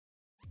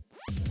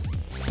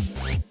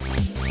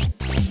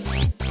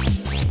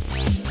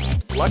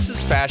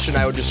Lux's fashion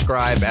I would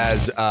describe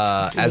as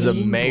a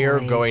mayor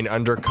going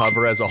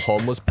undercover as a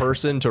homeless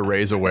person to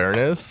raise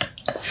awareness.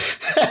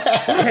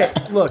 Hey,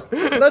 look,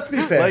 let's be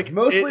fair. Like,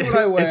 Mostly what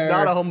I wear. It's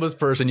not a homeless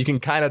person. You can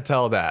kind of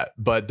tell that,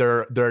 but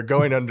they're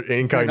going under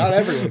incognito. Not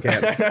everyone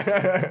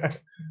can.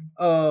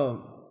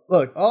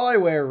 Look, all I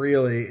wear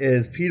really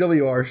is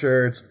PWR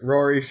shirts,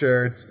 Rory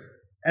shirts,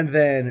 and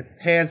then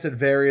pants at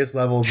various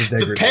levels of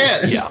degradation. The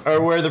pants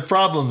are where the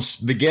problems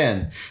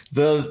begin.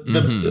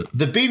 The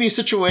beanie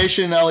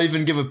situation, I'll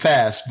even give a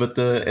pass, but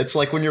it's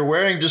like when you're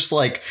wearing just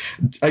like,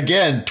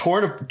 again,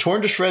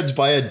 torn to shreds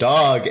by a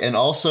dog, and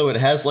also it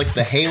has like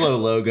the Halo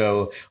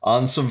logo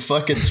on some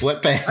fucking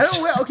sweatpants.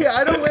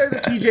 I don't wear the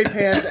PJ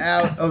pants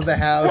out of the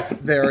house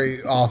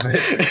very often.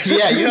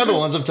 Yeah, you know the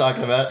ones I'm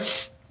talking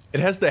about. It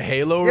has the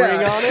Halo ring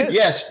on it?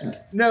 Yes.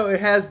 No, it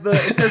says the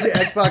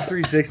Xbox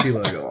 360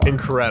 logo on it.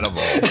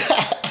 Incredible.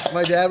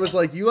 My dad was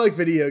like, "You like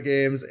video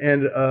games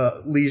and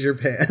leisure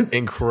pants."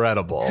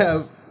 Incredible.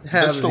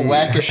 That's the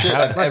wackest shit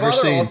I've ever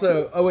seen.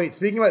 Also,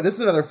 speaking about this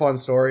is another fun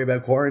story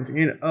about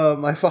quarantine.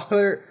 My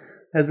father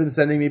has been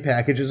sending me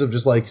packages of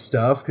just like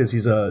stuff because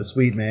he's a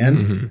sweet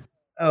man.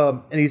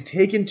 And he's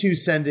taken to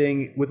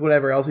sending with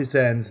whatever else he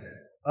sends,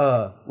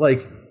 like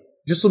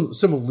just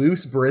some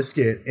loose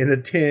brisket in a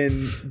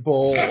tin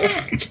bowl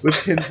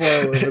with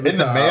tinfoil over the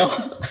top. The mail?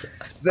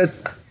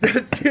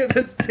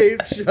 That's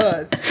taped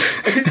shut.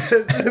 He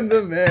sends in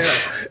the mail,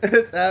 and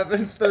it's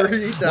happened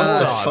 3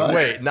 times.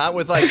 Wait, not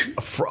with like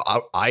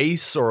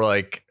ice or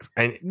like?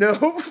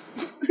 No,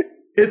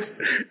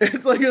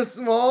 it's like a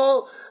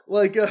small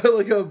like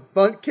a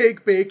bundt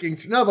cake baking,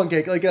 not bundt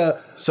cake, like a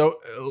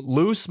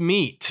loose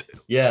meat.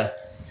 Yeah.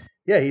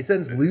 He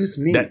sends loose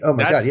meat. Oh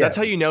my god, yeah. That's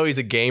how you know he's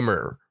a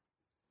gamer.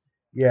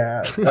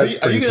 Yeah. Are you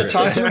going to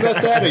talk to him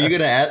about that? Are you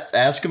going to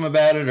ask him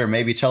about it, or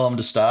maybe tell him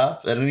to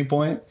stop at any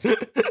point?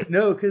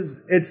 No,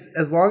 because it's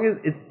as long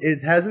as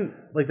it hasn't,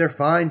 like, they're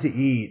fine to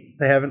eat.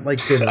 They haven't like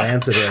been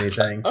rancid or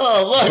anything.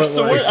 Oh, look,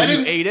 so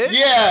you ate it?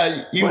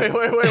 Yeah. Wait.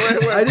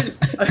 I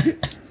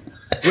didn't.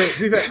 Wait, to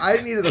be fair, I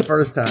didn't eat it the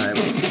first time.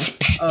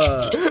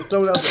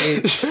 Someone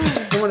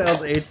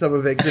else ate some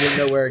of it because they didn't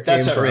know where it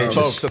came from.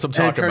 Folks, that's what I'm talking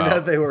about. And it turned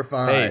out they were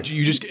fine.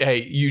 You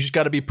just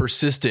got to be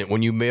persistent.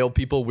 When you mail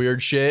people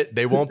weird shit,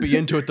 they won't be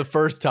into it the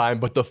first time,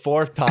 but the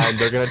 4th time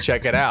they're gonna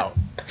check it out.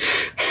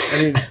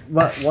 I mean,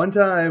 one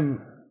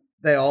time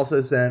they also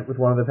sent with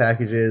one of the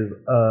packages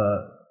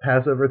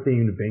Passover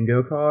themed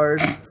bingo card,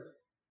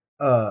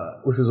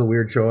 which was a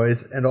weird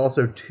choice, and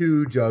also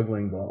 2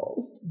 juggling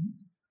balls.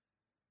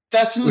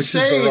 That's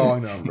insane. Which is the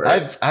wrong number.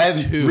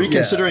 I'm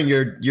reconsidering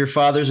your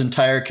father's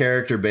entire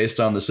character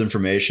based on this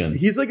information.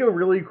 He's like a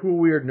really cool,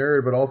 weird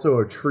nerd, but also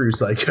a true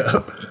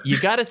psycho.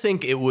 You got to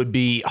think it would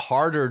be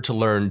harder to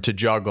learn to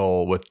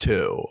juggle with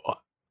 2.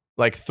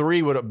 Like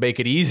 3 would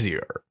make it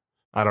easier.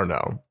 I don't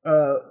know.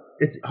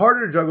 It's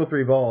harder to juggle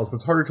 3 balls, but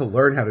it's harder to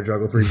learn how to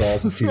juggle 3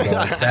 balls with 2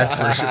 balls. That's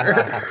for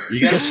sure. You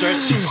got to start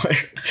somewhere.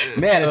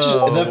 Man, it's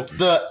just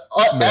the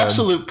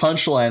absolute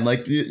punchline.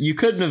 Like, you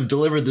couldn't have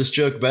delivered this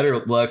joke better,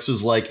 Lux.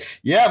 Was like,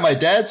 yeah, my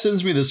dad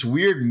sends me this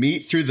weird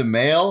meat through the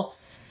mail.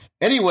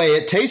 Anyway,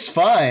 it tastes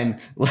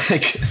fine.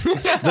 Like,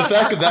 the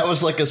fact that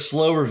was like a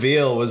slow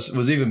reveal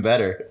was even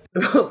better.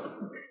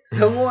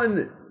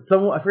 Someone,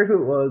 I forget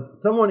who it was.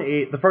 Someone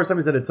ate, the first time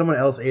he said it, someone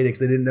else ate it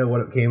because they didn't know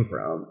what it came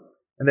from.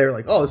 And they were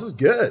like, "Oh, this is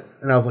good,"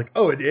 and I was like,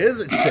 "Oh, it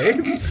is. It's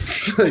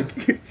safe."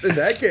 Like, in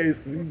that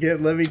case,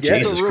 let me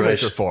get. That's what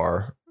roommates are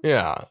for.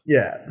 Yeah,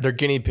 they're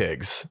guinea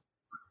pigs.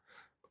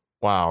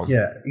 Wow.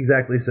 Yeah,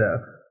 exactly. So,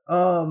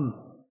 all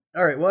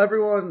right. Well,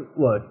 everyone,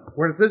 look,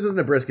 this isn't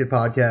a brisket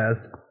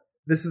podcast.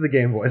 This is the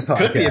Game Boys podcast.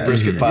 Could be a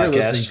brisket podcast.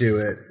 You're listening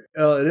to it.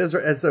 It is.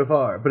 And so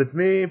far, but it's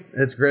me. And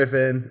it's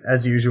Griffin,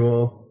 as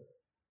usual.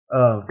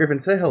 Griffin,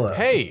 say hello.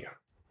 Hey.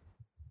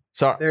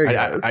 Sorry, there he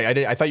goes.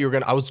 I thought you were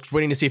gonna. I was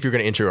waiting to see if you were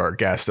gonna intro our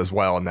guest as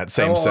well in that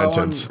same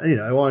sentence.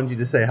 I wanted you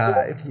to say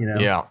hi.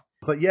 Yeah.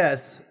 But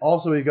yes,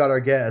 also we've got our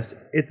guest.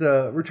 It's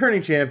a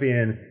returning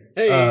champion,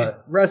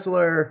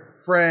 wrestler,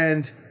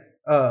 friend,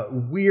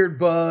 weird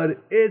bud.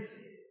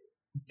 It's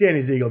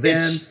Danny Ziegel.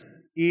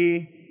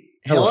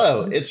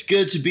 Hello. It's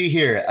good to be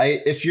here.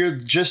 If you're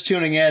just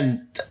tuning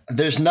in,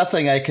 there's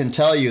nothing I can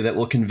tell you that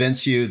will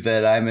convince you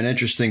that I'm an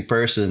interesting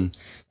person.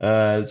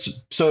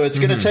 So it's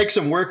going to take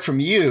some work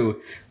from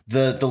you,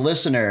 the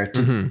listener.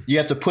 You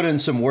have to put in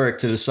some work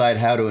to decide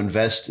how to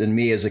invest in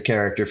me as a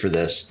character for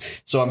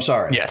this. So I'm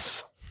sorry.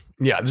 Yes.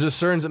 Yeah. There's a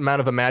certain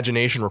amount of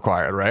imagination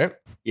required, right?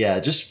 Yeah.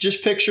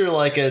 Just picture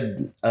like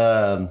a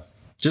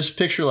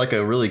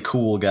really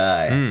cool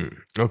guy.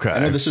 Okay. I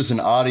know this is an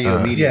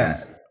audio medium.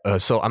 Yeah.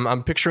 So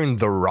I'm picturing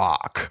The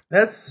Rock.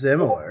 That's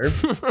similar.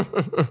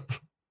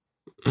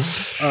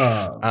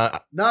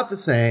 Not the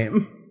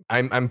same.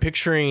 I'm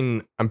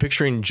picturing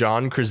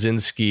John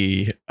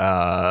Krasinski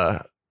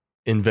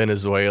in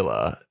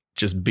Venezuela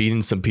just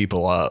beating some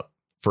people up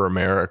for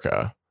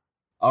America.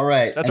 All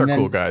right. That's our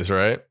cool guys,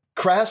 right?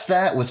 Cross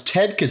that with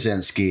Ted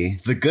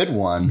Kaczynski, the good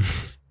one,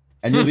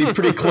 and you'll be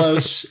pretty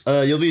close.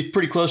 You'll be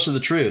pretty close to the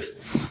truth.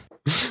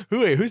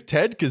 Who's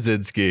Ted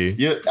Kaczynski?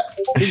 Yeah.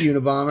 The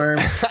Unabomber.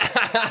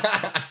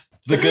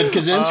 The good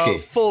Kaczynski.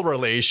 Full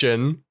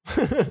relation.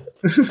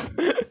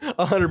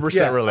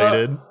 100%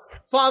 related.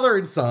 Father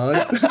and son.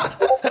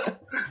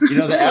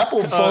 The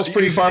apple falls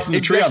pretty far from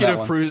the tree on that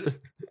one.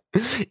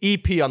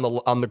 EP on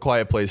the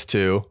Quiet Place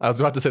 2. I was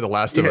about to say The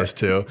Last of Us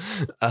 2.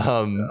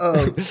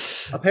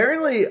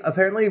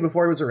 Apparently,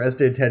 before he was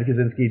arrested, Ted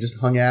Kaczynski just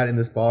hung out in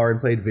this bar and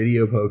played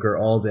video poker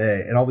all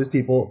day, and all these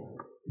people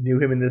knew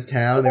him in this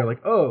town. And they were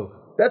like, "Oh,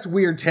 that's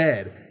weird,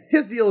 Ted.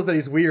 His deal is that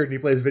he's weird and he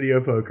plays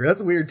video poker.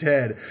 That's weird,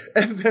 Ted."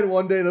 And then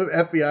one day the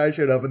FBI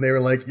showed up and they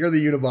were like, "You're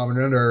the Unabomber,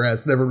 you're under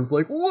arrest." And everyone was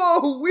like,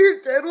 "Whoa,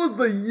 weird Ted was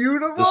the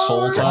Unabomber this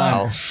whole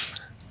time." Wow.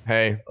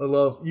 Hey,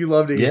 you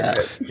love to hear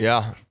it.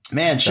 Yeah.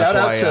 Man, shout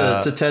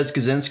out to Ted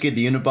Kaczynski,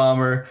 the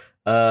Unabomber.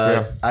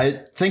 I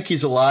think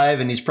he's alive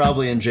and he's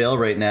probably in jail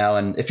right now.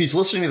 And if he's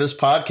listening to this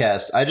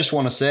podcast, I just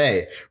want to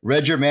say,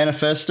 read your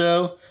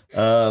manifesto.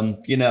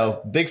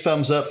 Big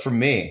thumbs up from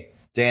me,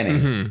 Danny.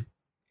 Mm-hmm.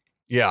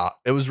 Yeah,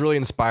 it was really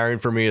inspiring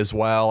for me as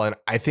well. And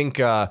I think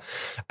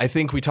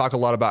we talk a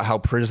lot about how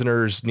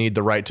prisoners need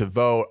the right to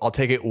vote. I'll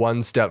take it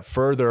one step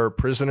further.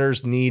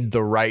 Prisoners need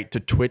the right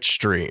to Twitch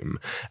stream.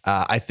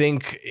 I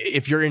think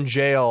if you're in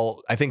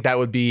jail, I think that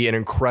would be an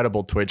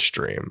incredible Twitch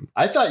stream.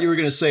 I thought you were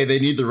going to say they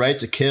need the right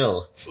to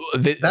kill.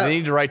 They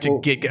need the right to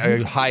get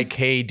a high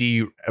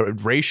KD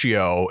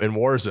ratio in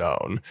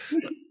Warzone.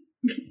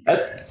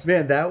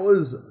 Man, that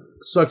was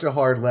such a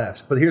hard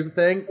left. But here's the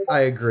thing. I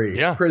agree.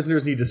 Yeah.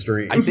 Prisoners need to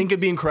stream. I think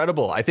it'd be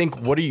incredible. I think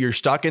you're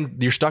stuck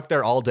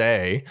there all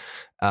day.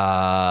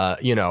 And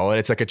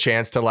it's like a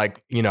chance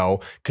to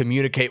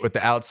communicate with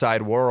the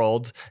outside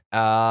world.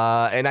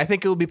 And I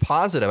think it would be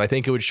positive. I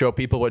think it would show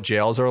people what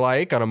jails are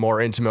like on a more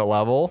intimate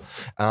level.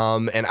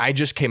 And I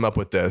just came up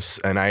with this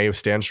and I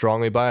stand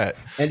strongly by it.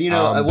 And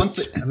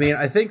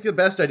I think the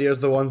best ideas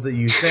are the ones that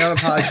you say on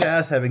the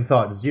podcast, having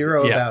thought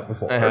zero about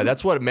before.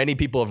 That's what many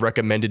people have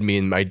recommended me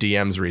in my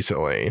DMs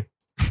recently.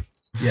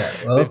 Yeah,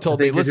 well, they've told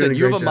me, listen,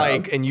 you have a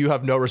mic and you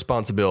have no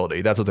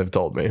responsibility. That's what they've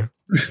told me.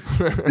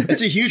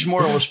 It's a huge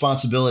moral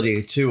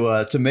responsibility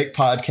to make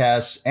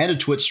podcasts and a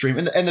Twitch stream.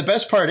 And the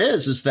best part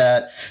is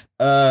that,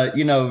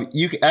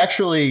 you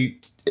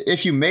actually,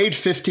 if you made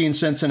 15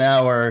 cents an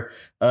hour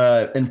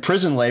in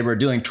prison labor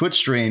doing Twitch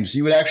streams,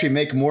 you would actually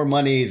make more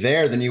money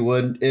there than you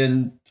would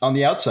on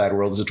the outside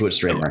world as a Twitch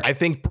streamer. I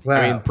think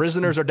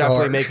prisoners are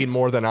definitely making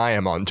more than I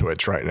am on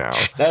Twitch right now.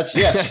 That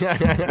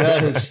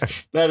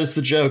is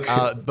the joke.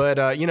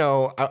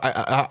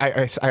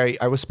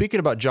 I was speaking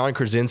about John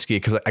Krasinski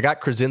because I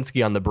got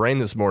Krasinski on the brain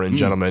this morning,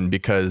 gentlemen,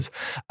 because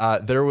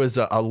there was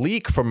a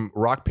leak from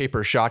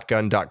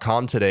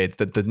rockpapershotgun.com today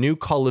that the new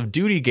Call of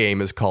Duty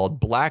game is called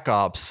Black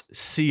Ops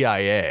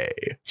CIA.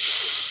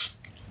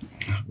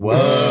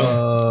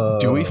 Whoa.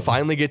 Do we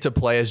finally get to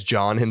play as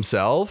John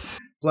himself?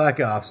 Black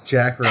Ops,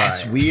 Jack Ryan.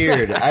 That's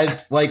weird.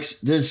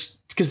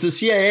 Because the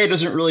CIA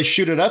doesn't really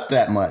shoot it up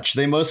that much.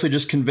 They mostly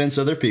just convince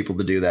other people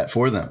to do that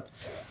for them.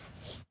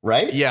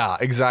 Right? Yeah,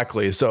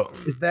 exactly. So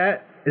is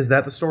that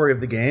the story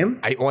of the game?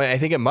 I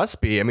think it must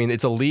be. I mean,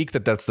 it's a leak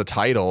that's the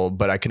title,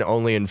 but I can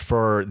only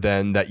infer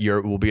then that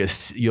you'll be a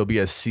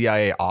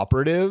CIA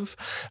operative.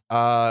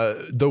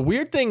 The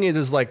weird thing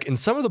is like in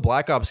some of the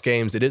Black Ops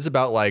games, it is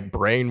about like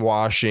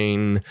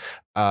brainwashing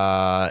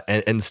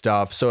and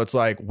stuff. So it's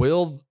like,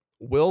 will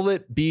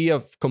it be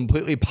a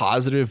completely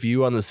positive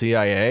view on the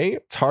CIA?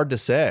 It's hard to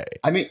say.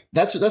 I mean,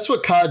 that's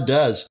what COD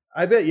does.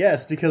 I bet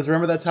yes, because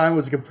remember that time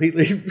was a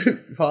completely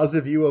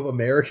positive view of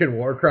American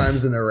war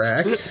crimes in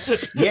Iraq.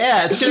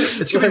 Yeah,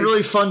 it's gonna be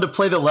really fun to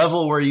play the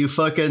level where you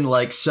fucking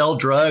like sell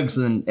drugs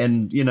and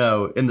in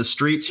the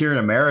streets here in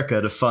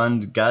America to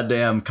fund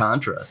goddamn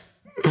Contra.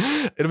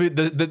 It'll be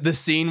the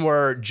scene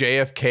where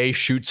JFK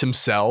shoots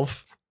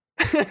himself.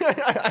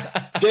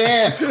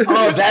 Damn!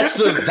 Oh,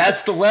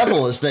 that's the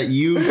level, is that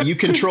you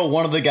control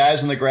one of the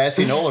guys on the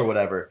grassy knoll or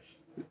whatever.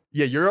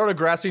 Yeah, you're on a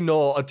grassy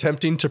knoll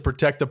attempting to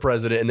protect the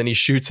president, and then he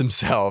shoots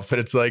himself, and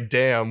it's like,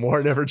 damn,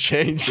 war never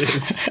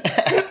changes.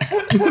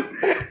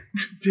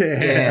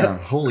 Damn.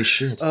 Holy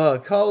shit.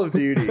 Call of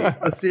Duty,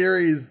 a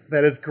series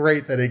that is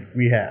great that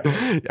we have.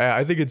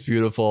 I think it's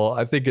beautiful.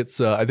 I think it's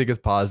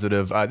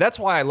positive. That's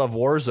why I love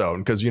Warzone,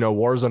 because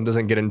Warzone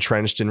doesn't get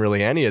entrenched in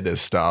really any of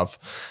this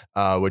stuff,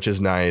 which is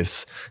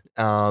nice.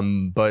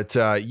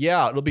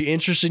 It'll be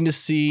interesting to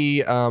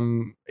see.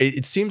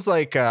 It seems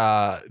like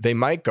they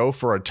might go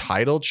for a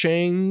title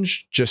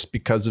change just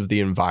because of the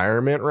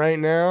environment right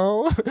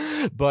now.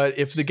 But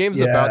if the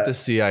game's about the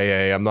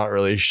CIA, I'm not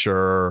really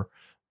sure.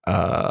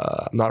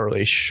 I'm not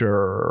really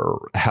sure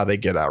how they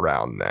get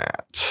around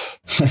that.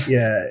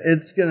 Yeah,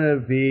 it's gonna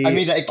be. I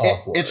mean,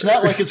 it's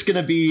not like it's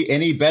gonna be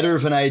any better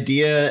of an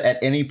idea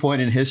at any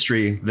point in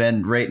history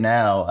than right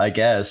now, I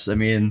guess. I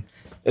mean,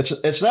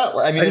 it's not.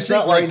 I mean, it's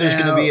not like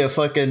there's gonna be a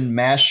fucking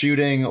mass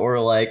shooting or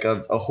like a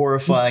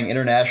horrifying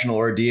international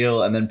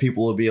ordeal, and then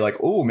people will be like,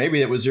 "Oh,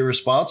 maybe it was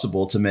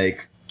irresponsible to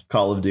make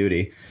Call of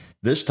Duty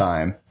this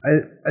time."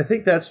 I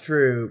think that's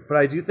true, but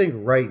I do think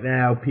right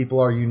now people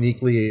are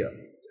uniquely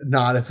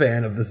not a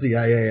fan of the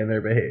CIA and their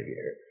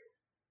behavior.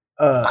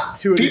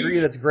 to a degree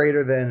that's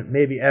greater than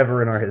maybe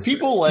ever in our history.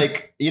 People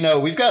like,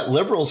 we've got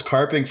liberals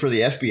carping for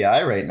the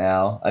FBI right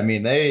now. I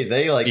mean, they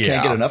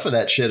can't get enough of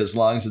that shit as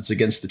long as it's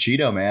against the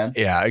Cheeto man.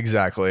 Yeah,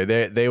 exactly.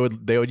 They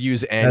would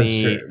use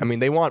any. I mean,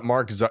 they want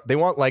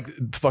like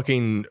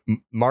fucking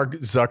Mark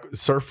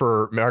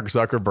Zuckerberg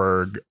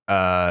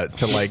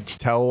to like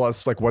tell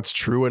us like what's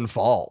true and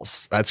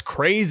false. That's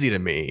crazy to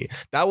me.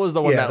 That was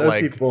the one that those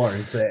like people are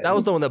insane. That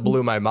was the one that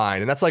blew my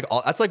mind, and that's like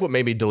what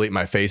made me delete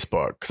my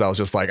Facebook, because I was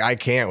just like, I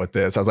can't with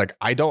this. I was like,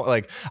 I'm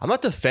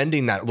not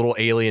defending that little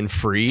alien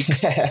freak,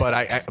 but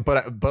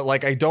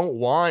I don't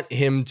want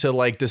him to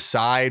like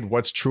decide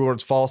what's true or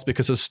what's false,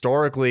 because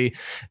historically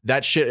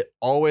that shit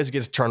always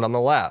gets turned on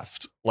the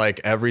left, like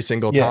every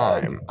single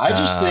time.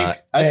 I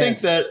think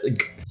that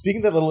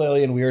speaking of that little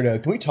alien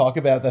weirdo, can we talk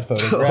about that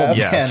photograph?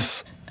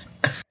 Yes.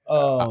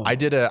 I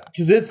did a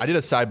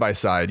side by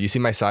side. You see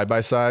my side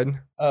by side?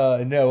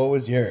 No, what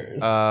was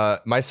yours?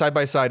 My side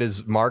by side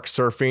is Mark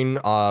surfing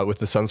with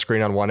the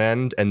sunscreen on one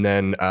end, and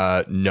then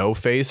No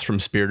Face from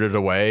Spirited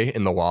Away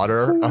in the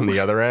water on the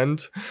other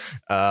end.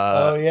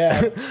 Oh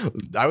yeah,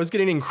 I was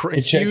getting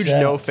huge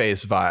No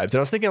Face vibes, and I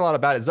was thinking a lot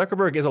about it.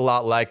 Zuckerberg is a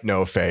lot like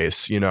No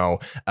Face,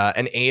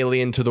 an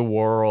alien to the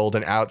world,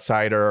 an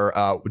outsider,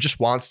 just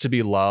wants to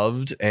be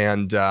loved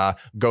and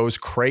goes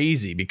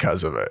crazy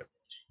because of it.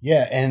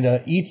 Yeah,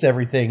 and eats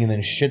everything and then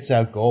shits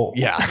out gold.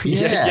 Yeah.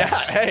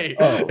 Hey,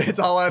 it's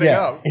all adding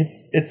up.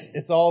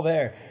 It's all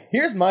there.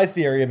 Here's my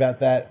theory about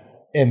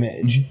that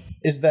image: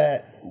 is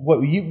that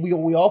what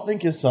we all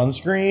think is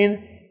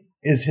sunscreen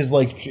is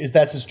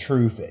that's his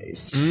true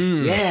face.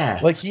 Yeah,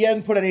 like he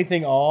hadn't put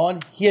anything on;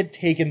 he had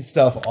taken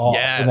stuff off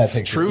in that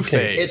picture. True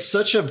face. It's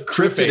such a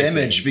cryptid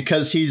image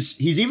because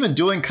he's even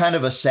doing kind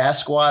of a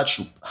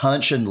Sasquatch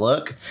hunch and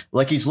look,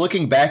 like he's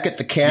looking back at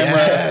the camera,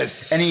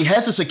 and he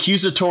has this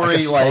accusatory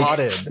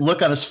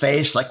look on his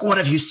face, like, "What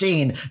have you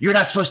seen? You're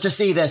not supposed to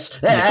see this."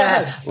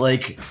 Yes.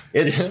 Like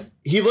it's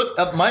he looked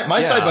up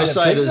my side by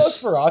side is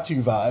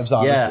Nosferatu vibes.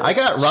 Honestly, yeah, I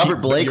got Robert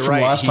Blake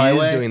from Lost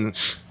Highway.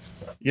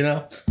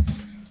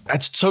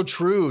 That's so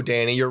true,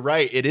 Danny. You're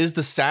right. It is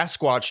the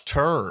Sasquatch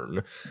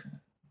turn.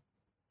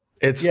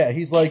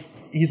 He's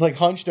like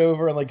hunched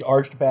over and like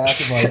arched back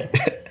and like,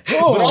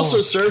 but also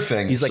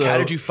surfing. He's like, how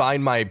did you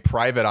find my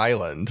private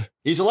island?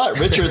 He's a lot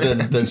richer than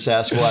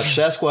Sasquatch.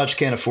 Sasquatch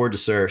can't afford to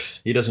surf.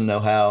 He doesn't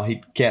know how.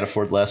 He can't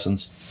afford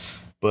lessons.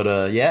 But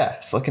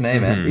fucking A,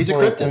 man. He's a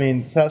cryptid. I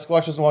mean,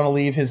 Sasquatch doesn't want to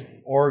leave his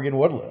Oregon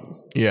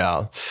woodlands.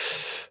 Yeah.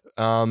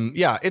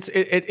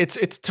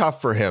 It's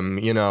tough for him,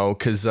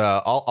 because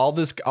all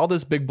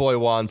this big boy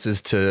wants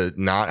is to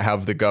not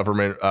have the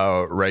government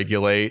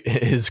regulate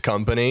his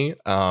company.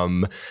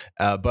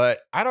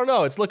 But I don't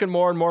know. It's looking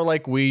more and more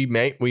like we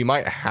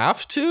might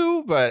have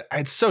to, but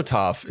it's so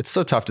tough. It's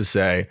so tough to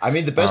say. I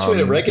mean, the best way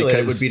to regulate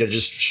it would be to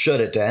just shut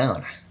it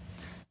down.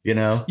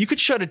 You could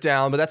shut it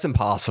down, but that's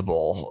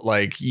impossible.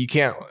 Like you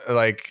can't.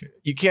 I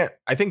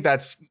think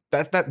that's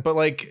that. But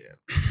like.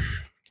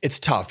 It's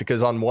tough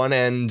because on one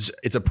end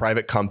it's a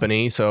private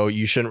company, so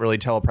you shouldn't really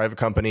tell a private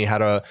company how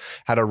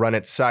to run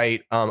its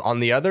site.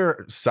 On the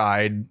other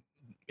side,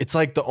 it's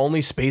like the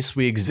only space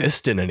we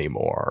exist in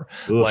anymore.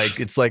 Oof. Like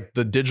it's like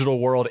the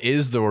digital world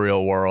is the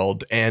real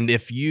world, and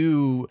if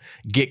you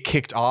get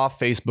kicked off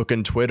Facebook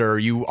and Twitter,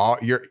 your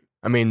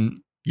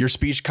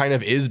speech kind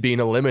of is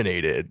being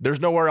eliminated. There's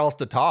nowhere else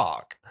to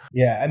talk.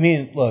 Yeah, I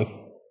mean, look,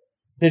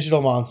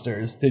 digital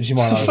monsters,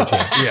 Digimon are the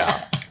champions. Yeah.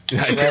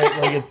 Right?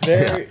 Like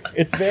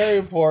it's very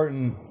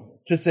important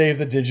to save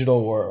the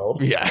digital world.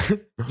 Yeah.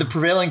 The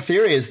prevailing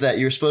theory is that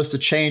you're supposed to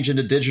change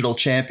into digital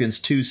champions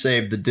to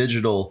save the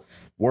digital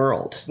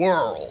world.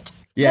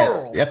 Yeah.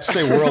 World. You have to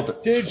say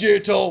world.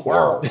 Digital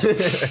world.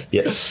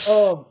 Yes.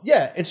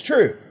 Yeah, it's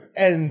true.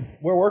 And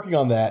we're working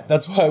on that.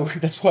 That's why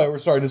we're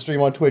starting to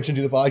stream on Twitch and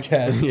do the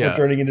podcast. Yeah. We're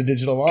turning into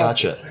digital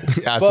monsters.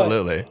 Gotcha.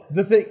 Absolutely.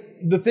 But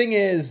the thing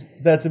is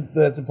that's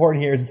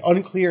important here is it's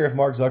unclear if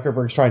Mark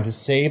Zuckerberg's trying to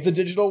save the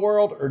digital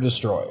world or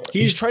destroy it.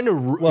 He's trying to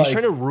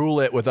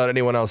rule it without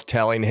anyone else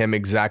telling him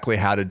exactly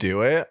how to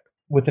do it.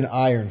 With an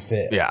iron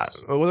fist. Yeah,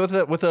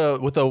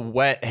 with a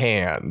wet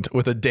hand,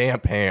 with a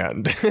damp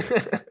hand,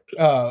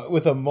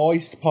 with a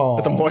moist palm,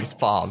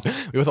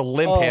 with a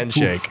limp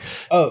handshake.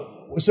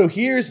 So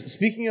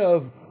speaking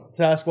of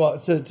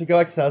Sasquatch, so to go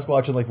back to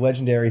Sasquatch and like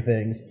legendary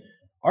things,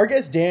 our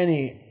guest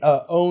Danny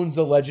owns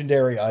a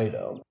legendary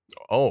item.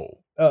 Oh.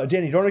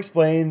 Danny, do you want to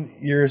explain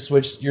your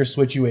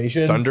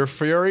situation? Thunder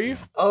Fury?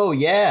 Oh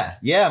yeah.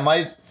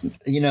 My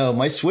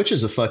Switch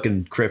is a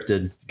fucking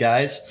cryptid,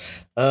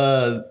 guys.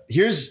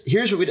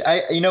 Here's what we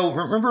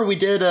remember we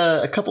did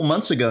a couple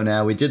months ago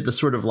now, we did the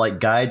sort of like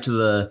guide to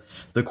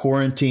the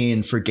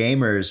quarantine for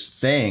gamers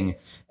thing.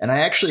 And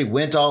I actually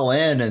went all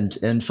in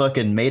and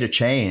fucking made a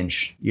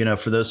change,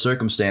 for those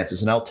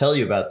circumstances. And I'll tell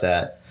you about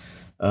that.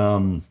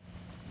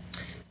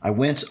 I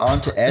went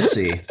onto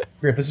Etsy.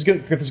 Griff, this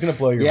is gonna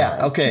blow your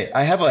mind. Okay.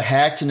 I have a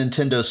hacked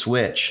Nintendo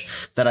Switch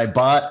that I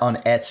bought on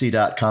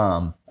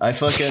Etsy.com.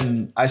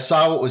 I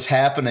saw what was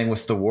happening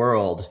with the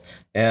world,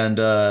 and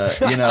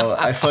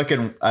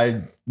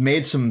I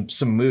made some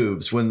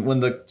moves when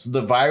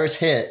the virus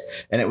hit,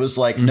 and it was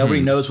like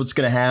nobody knows what's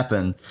gonna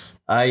happen.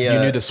 You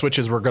knew the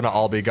Switches were going to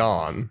all be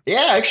gone.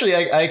 Yeah, actually,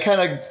 I kind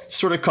of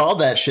sort of called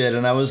that shit,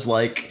 and I was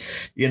like,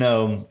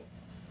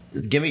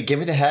 give me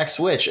the hack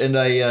Switch. And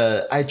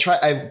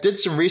I did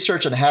some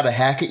research on how to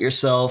hack it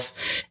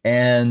yourself.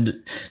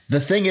 And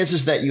the thing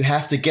is that you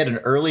have to get an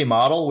early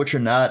model, which are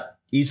not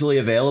easily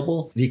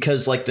available,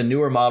 because like the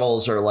newer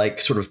models are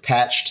like sort of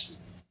patched,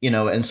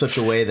 in such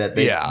a way that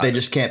they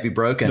just can't be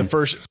broken.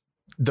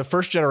 The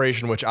first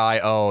generation, which I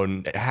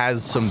own,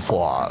 has some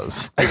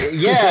flaws.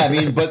 Yeah, I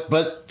mean,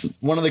 but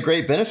one of the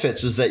great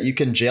benefits is that you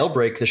can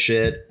jailbreak the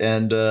shit,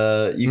 and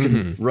you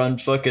can run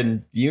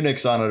fucking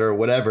Unix on it or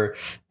whatever.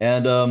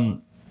 And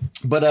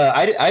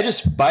I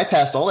just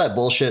bypassed all that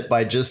bullshit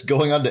by just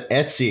going onto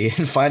Etsy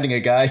and finding a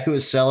guy who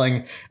was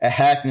selling a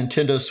hacked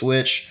Nintendo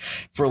Switch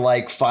for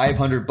like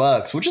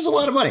 $500, which is a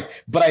lot of money.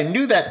 But I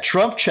knew that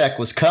Trump check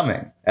was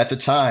coming at the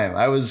time.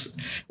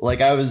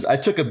 I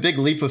took a big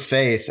leap of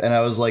faith, and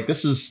I was like,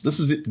 this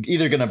is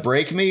either going to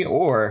break me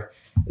or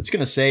it's going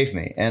to save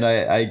me. And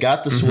I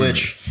got the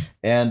Switch,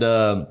 and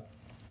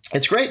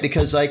it's great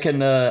because I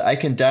can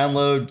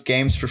download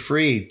games for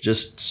free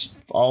just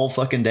all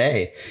fucking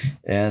day.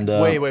 And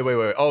wait.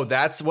 Oh,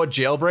 that's what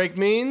jailbreak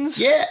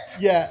means? Yeah,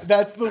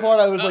 that's the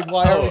part I was like,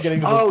 why are we getting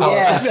to this part?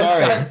 Yeah,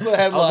 sorry. That's the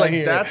headline I was like,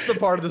 here. that's the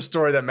part of the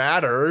story that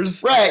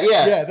matters. Right,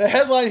 yeah. Yeah, the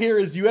headline here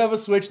is you have a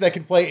Switch that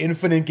can play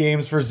infinite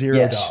games for $0.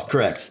 Yes,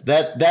 correct.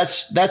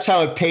 That's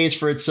how it pays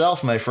for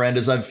itself, my friend,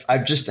 is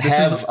I've just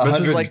have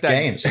 100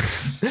 games.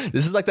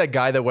 This is like that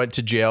guy that went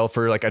to jail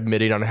for like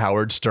admitting on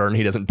Howard Stern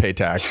he doesn't pay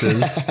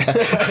taxes.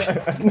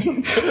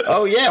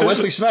 Oh yeah,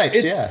 Wesley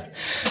Snipes. Yeah,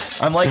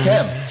 I'm like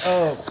him.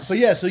 But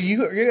yeah, so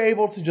you're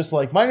able to just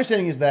like, my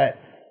understanding is that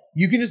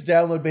you can just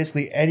download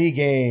basically any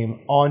game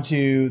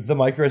onto the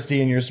micro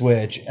SD in your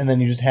Switch, and then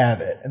you just have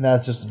it, and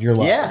that's just your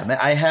life. Yeah, man,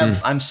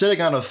 I'm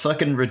sitting on a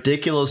fucking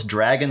ridiculous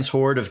Dragon's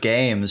Hoard of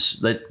games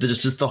that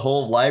there's just the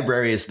whole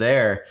library is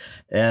there,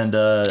 and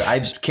I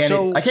can't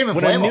even play them.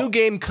 When a new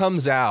game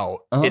comes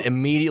out, it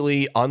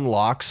immediately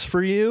unlocks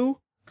for you.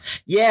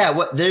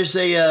 Yeah, there's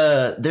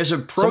a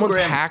program. Someone's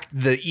hacked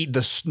the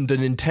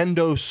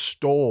Nintendo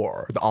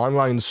store, the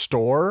online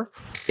store.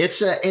 It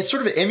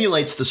sort of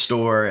emulates the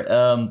store.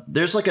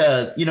 There's like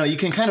you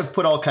can kind of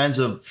put all kinds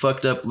of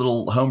fucked up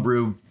little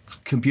homebrew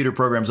computer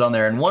programs on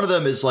there, and one of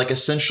them is like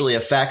essentially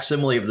a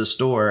facsimile of the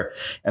store.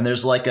 And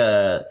there's like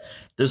a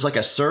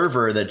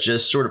server that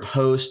just sort of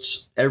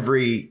hosts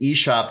every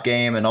eShop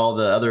game and all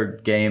the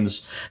other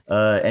games,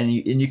 and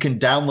you can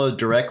download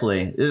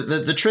directly.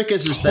 The trick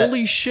is that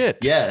holy shit,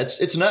 yeah,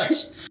 it's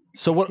nuts.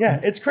 So what? Yeah,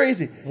 it's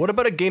crazy. What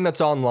about a game that's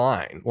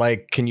online?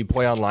 Like, can you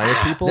play online with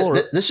people?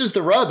 This is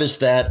the rub: is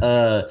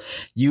that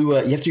you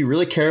have to be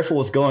really careful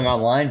with going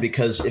online,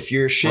 because if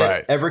your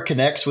shit ever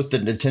connects with the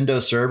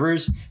Nintendo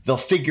servers, they'll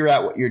figure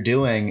out what you're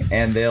doing,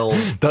 and they'll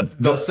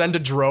send a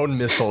drone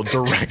missile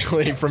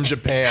directly from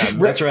Japan.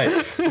 That's right.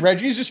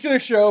 Reggie's just gonna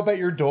show up at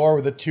your door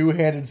with a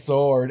two-handed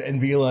sword and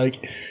be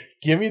like,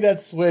 give me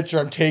that Switch or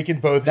I'm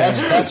taking both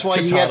hands. That's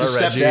why he had to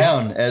step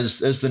down as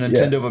the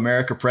Nintendo of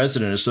America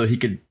president, so he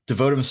could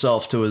devote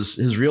himself to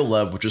his real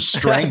love, which is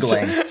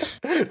strangling.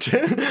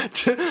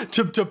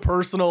 to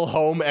personal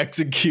home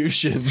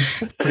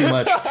executions. Pretty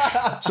much.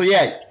 So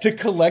yeah. To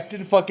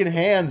collecting fucking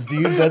hands,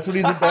 dude. That's what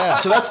he's about.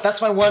 So that's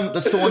the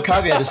one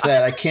caveat, is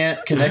that I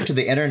can't connect to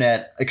the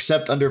internet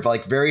except under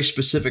like very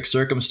specific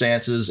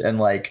circumstances, and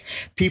like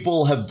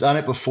people have done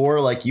it before,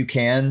 like you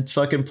can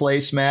fucking play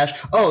Smash.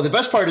 Oh, the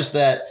best part is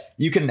that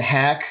you can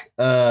hack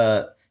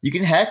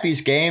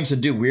these games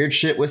and do weird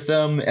shit with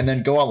them, and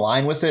then go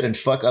online with it and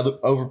fuck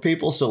over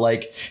people. So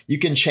like you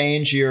can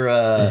change your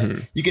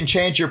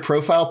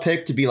profile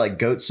pic to be like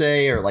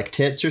Goatsay or like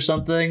Tits or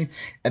something,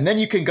 and then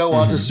you can go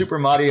on to Super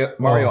Mario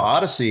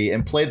Odyssey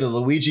and play the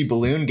Luigi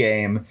balloon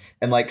game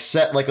and like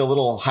set like a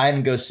little hide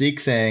and go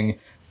seek thing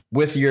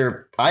with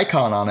your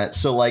icon on it.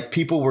 So like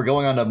people were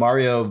going onto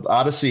Mario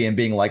Odyssey and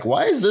being like,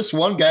 why is this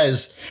one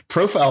guy's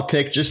profile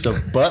pic just a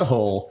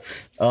butthole?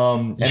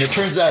 And it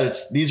turns out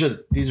these are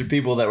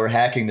people that were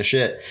hacking the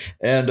shit.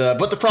 And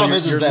but the problem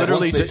is that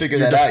once they figure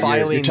that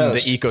out, you're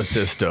toast. The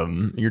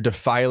ecosystem. You're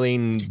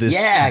defiling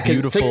this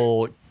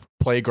beautiful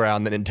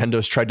playground that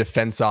Nintendo's tried to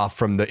fence off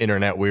from the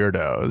internet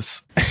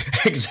weirdos.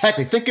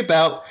 Exactly. Think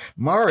about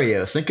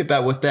Mario. Think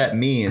about what that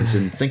means,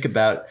 and think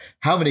about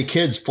how many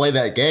kids play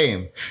that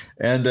game.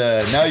 And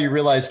now you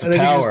realize the and then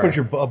power. You just put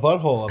your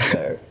butthole up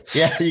there.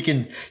 Yeah, you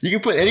can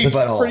put any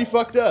butthole. Pretty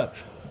fucked up.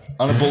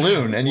 On a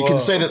balloon, and you can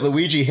say that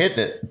Luigi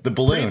hit the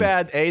balloon. Pretty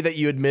bad, that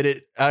you admit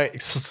it.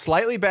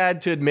 Slightly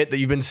bad to admit that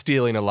you've been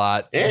stealing a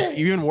lot. Yeah.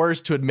 Even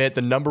worse to admit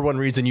the number one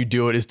reason you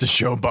do it is to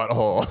show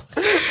butthole.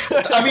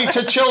 I mean,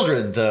 to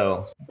children,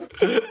 though.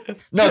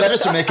 No, that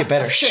doesn't make it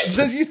better. Shit.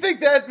 So you think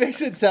that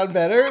makes it sound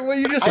better? Well,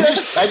 you just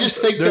I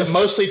just think that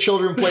mostly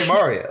children play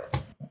Mario.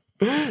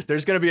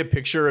 There's going to be a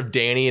picture of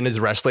Danny in his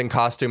wrestling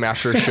costume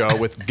after a show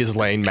with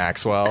Ghislaine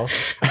Maxwell.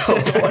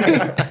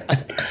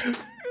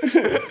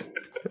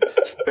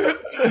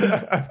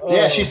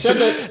 Yeah, she said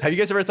that. Have you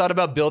guys ever thought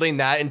about building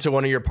that into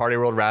one of your Party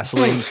World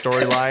Wrestling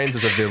storylines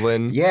as a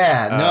villain?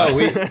 Yeah,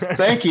 no,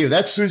 thank you.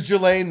 That's who's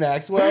Ghislaine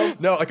Maxwell?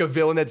 No, like a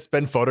villain that's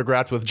been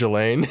photographed with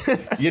Ghislaine.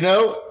 You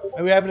know,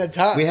 we haven't had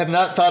time. We have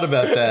not thought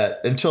about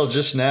that until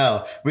just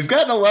now. We've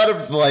gotten a lot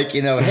of like,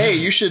 hey,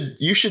 you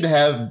should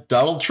have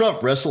Donald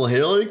Trump wrestle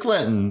Hillary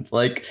Clinton.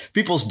 Like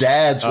people's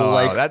dads will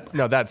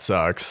that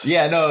sucks.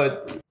 Yeah,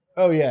 no.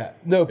 Oh yeah,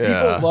 no.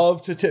 People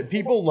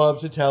love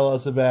to tell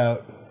us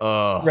about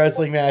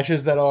wrestling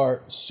matches that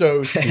are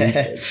so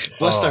stupid.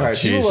 Bless their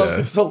hearts.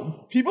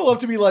 People love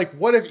to be like,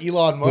 what if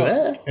Elon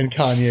Musk and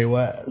Kanye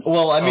West?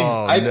 Well, I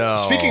mean,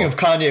 speaking of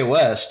Kanye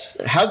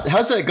West,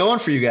 how's that going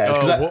for you guys?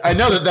 Because I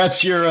know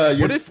that's your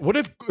what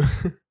if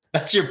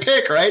that's your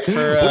pick, right? What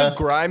if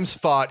Grimes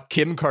fought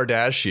Kim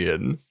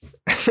Kardashian?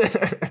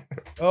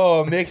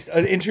 Oh, a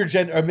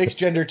mixed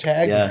gender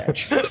tag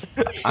match.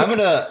 I'm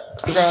gonna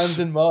Grimes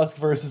and Musk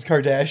versus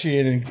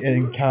Kardashian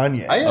and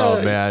Kanye.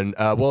 Oh man.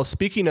 Well,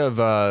 speaking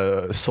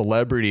of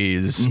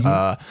celebrities,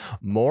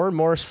 more and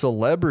more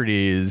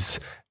celebrities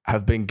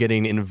have been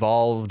getting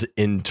involved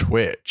in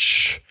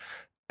Twitch.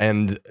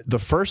 And the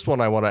first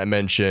one I want to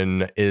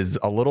mention is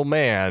a little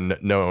man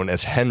known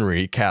as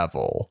Henry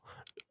Cavill.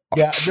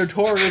 Yeah,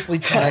 notoriously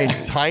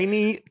tiny.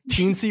 Tiny,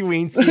 teensy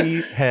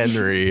weensy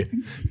Henry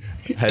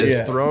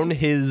has thrown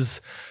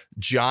his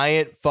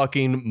giant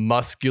fucking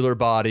muscular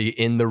body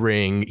in the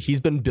ring. He's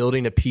been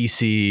building a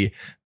PC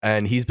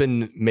and he's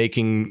been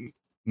making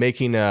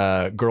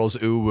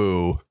girls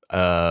ooh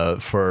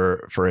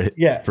for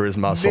his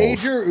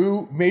muscles.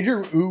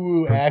 Major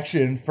ooh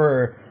action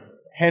for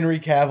Henry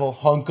Cavill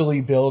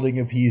hunkily building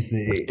a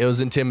PC. It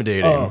was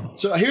intimidating.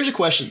 So here's a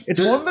question.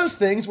 It's one of those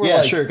things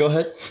where sure, go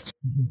ahead.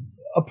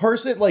 A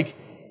person like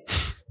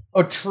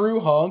a true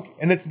hunk,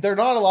 and there are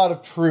not a lot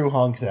of true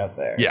hunks out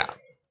there. Yeah.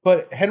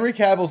 But Henry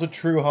Cavill's a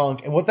true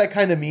hunk, and what that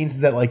kind of means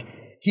is that like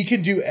he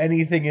can do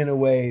anything in a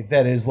way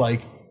that is like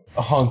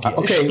a hunky.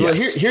 Okay, well,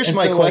 here's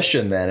my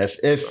question then.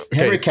 If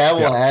Henry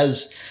Cavill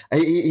has,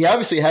 he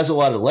obviously has a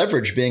lot of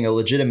leverage being a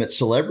legitimate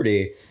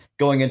celebrity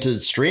going into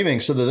streaming.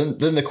 So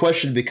then the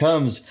question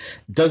becomes,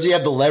 does he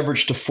have the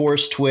leverage to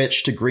force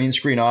Twitch to green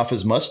screen off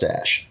his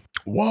mustache?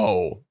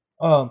 Whoa.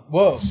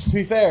 To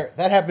be fair,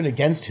 that happened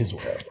against his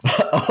will.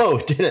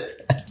 Oh, did it?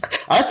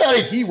 I thought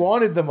he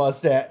wanted the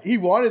mustache. He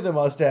wanted the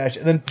mustache,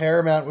 and then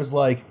Paramount was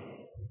like,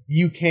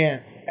 "You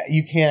can't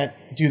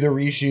do the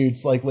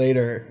reshoots like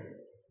later."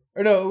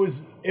 Or no, it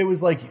was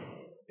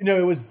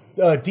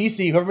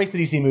DC. Whoever makes the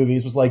DC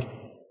movies was like,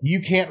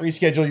 "You can't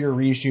reschedule your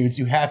reshoots.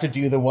 You have to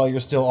do them while you're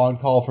still on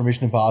call for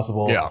Mission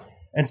Impossible." Yeah.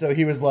 And so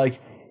he was like,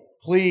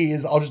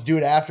 please, I'll just do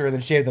it after and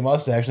then shave the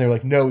mustache. And they were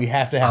like, no, we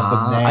have to have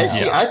them now.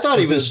 I thought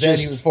he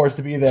was forced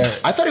to be there.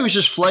 I thought he was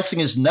just flexing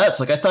his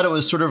nuts. Like, I thought it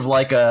was sort of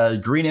like a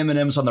Green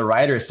M&Ms on the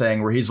Rider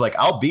thing where he's like,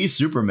 I'll be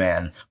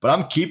Superman, but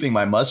I'm keeping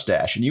my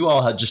mustache and you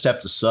all just have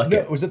to suck it.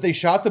 It was that they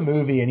shot the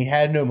movie and he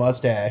had no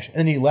mustache and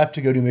then he left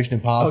to go do Mission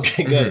Impossible.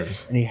 Okay, good.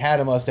 And he had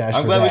a mustache.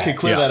 I'm glad we could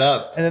clear that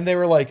up. And then they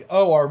were like,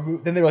 our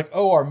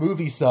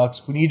movie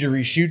sucks. We need to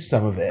reshoot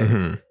some of it.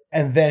 Mm-hmm.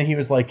 And then he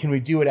was like, can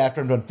we do it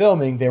after I'm done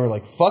filming? They were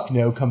like, fuck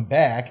no, come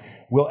back.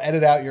 We'll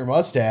edit out your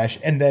mustache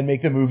and then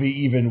make the movie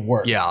even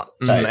worse. Yeah.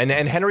 And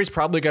Henry's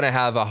probably going to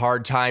have a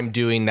hard time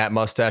doing that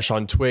mustache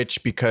on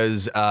Twitch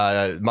because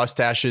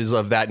mustaches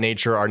of that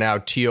nature are now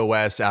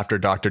TOS after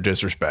Dr.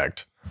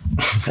 Disrespect.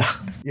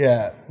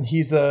 Yeah,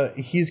 he's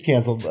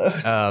canceled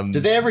those.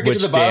 Did they ever get to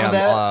the bottom of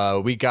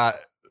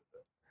that?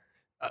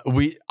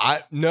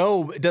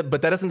 No,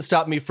 but that doesn't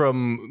stop me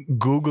from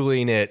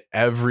Googling it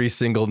every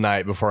single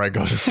night before I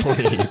go to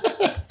sleep.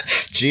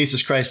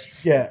 Jesus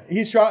Christ. Yeah,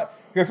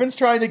 Griffin's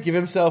trying to give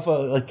himself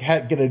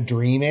get a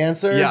dream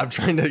answer. Yeah, I'm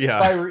trying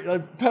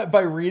to,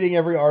 by reading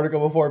every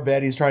article before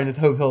bed, he's trying to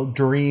hope he'll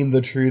dream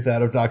the truth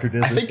out of Dr.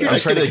 Disrespect. I think you're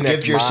just going to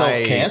give yourself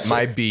cancer.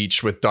 My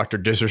beach with Dr.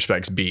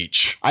 Disrespect's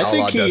beach. I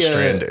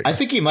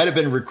think he might have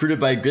been recruited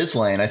by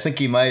Ghislaine. I think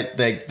he might.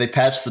 They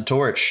patched the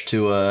torch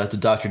to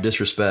Dr.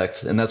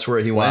 Disrespect, and that's where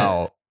he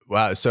went.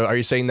 Wow. So are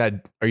you saying Doc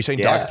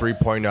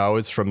 3.0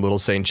 is from Little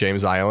St.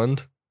 James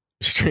Island,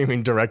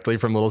 streaming directly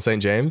from Little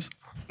St. James?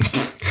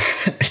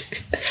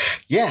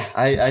 Yeah,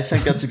 I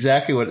think that's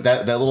exactly what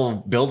that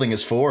little building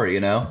is for,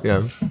 Yeah.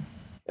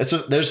 They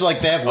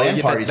have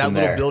LAN parties in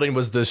there. That little building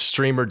was the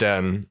streamer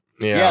den.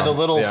 Yeah, the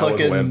little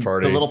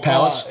the little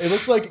palace. It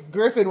looks like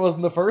Griffin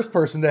wasn't the first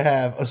person to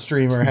have a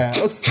streamer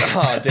house.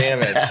 Oh, damn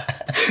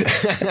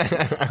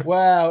it.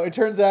 Wow, it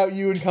turns out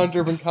you and Hunter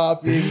have been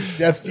copying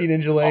Epstein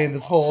and Ghislaine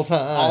this whole time.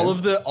 All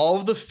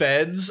of the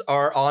feds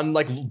are on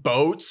like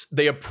boats.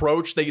 They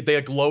approach, they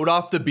like load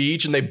off the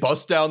beach and they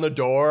bust down the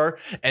door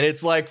and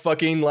it's like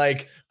fucking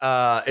like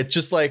It's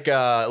just like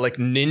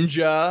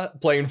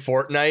Ninja playing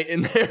Fortnite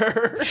in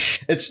there.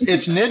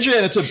 It's Ninja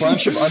and it's a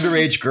bunch of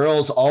underage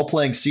girls all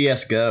playing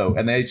CS:GO,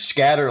 and they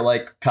scatter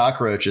like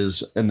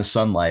cockroaches in the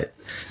sunlight.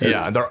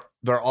 Yeah, and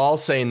they're all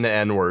saying the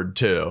N-word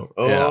too.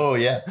 Oh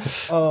yeah.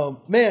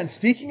 Man,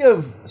 speaking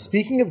of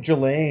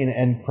Jelaine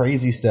and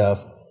crazy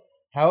stuff,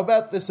 how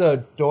about this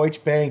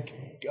Deutsche Bank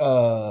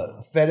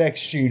FedEx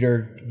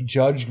shooter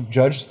judge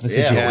the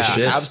situation? Yeah,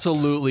 shit.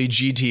 Absolutely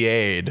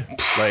GTA'd.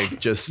 Like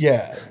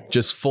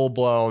just full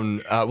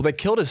blown. Well, they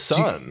killed his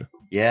son.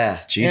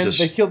 Yeah, Jesus.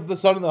 And they killed the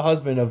son and the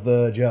husband of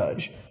the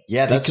judge.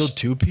 Yeah, They killed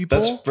two people.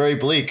 That's very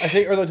bleak. I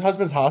think, or the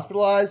husband's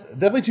hospitalized.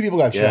 Definitely two people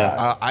got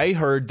shot. I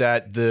heard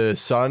that the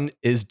son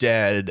is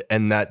dead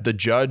and that the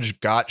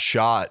judge got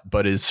shot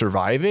but is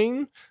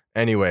surviving.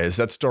 Anyways,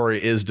 that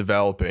story is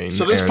developing.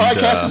 So this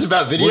podcast is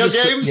about video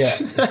games?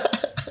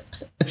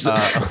 Is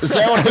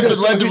that what I've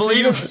been led to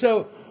believe?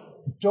 So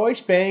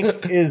Deutsche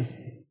Bank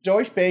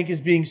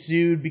is being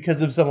sued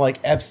because of some like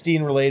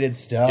Epstein related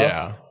stuff.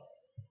 Yeah.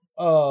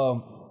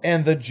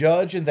 And the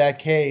judge in that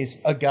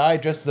case, a guy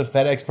dressed as a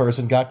FedEx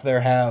person got to their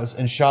house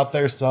and shot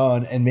their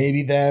son and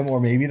maybe them or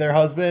maybe their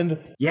husband.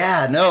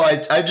 Yeah, no,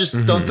 I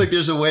just don't think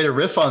there's a way to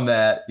riff on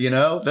that, you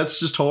know? That's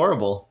just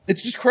horrible.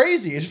 It's just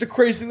crazy. It's just a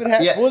crazy thing that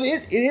happened. Yeah. Well,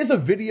 it is a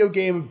video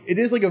game. It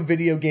is like a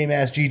video game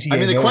ass GTA. I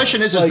mean, the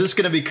question is like, this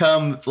going to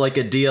become like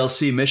a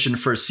DLC mission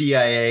for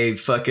CIA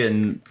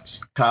fucking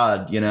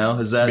COD, you know?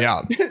 Is that...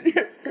 Yeah.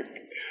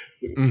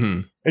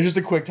 It's just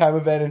a quick time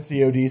event in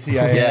COD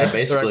CIA. Yeah, They're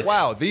basically. like,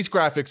 wow, these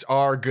graphics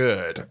are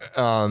good.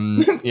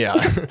 Yeah.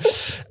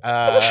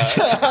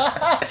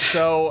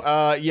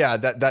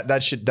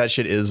 That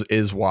shit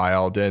is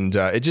wild, and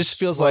it just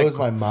feels Blows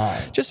like my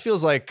mind. just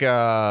feels like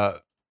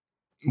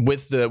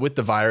with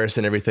the virus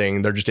and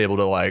everything, they're just able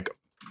to like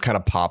kind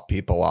of pop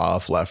people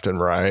off left and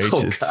right.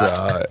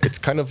 It's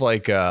kind of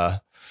like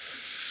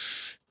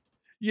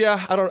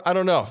yeah, I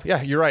don't know.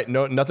 Yeah, you're right.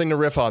 No, nothing to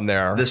riff on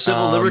there. The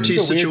civil liberties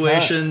It's a weird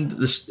situation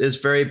this is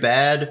very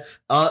bad.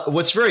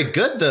 What's very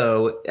good,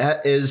 though,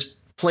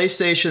 is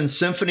PlayStation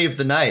Symphony of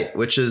the Night,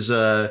 which is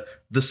the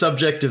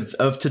subject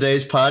of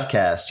today's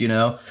podcast, you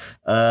know?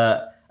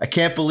 I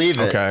can't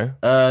believe it. Okay.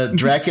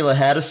 Dracula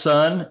had a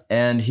son,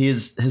 and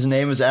his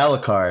name is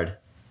Alucard.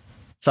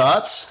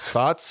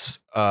 Thoughts?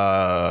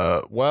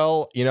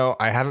 Well, you know,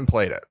 I haven't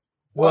played it.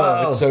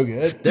 Whoa, it's so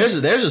good. There's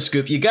a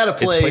scoop. You got to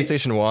play It's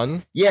PlayStation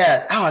 1.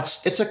 Yeah. Oh,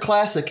 it's a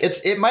classic.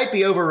 It might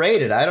be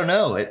overrated. I don't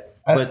know.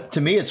 But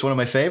to me, it's one of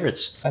my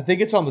favorites. I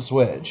think it's on the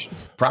Switch.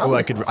 Probably.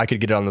 Oh, I could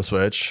get it on the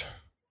Switch.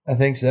 I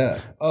think so.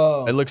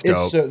 It looks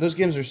dope. Those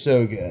games are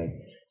so good.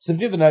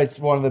 Symphony of the Night's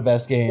one of the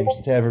best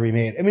games to ever be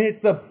made. I mean, it's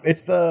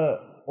the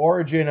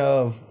origin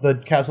of the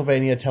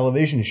Castlevania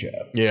television show.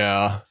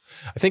 Yeah.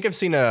 I think I've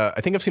seen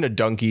a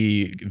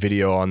Donkey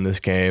video on this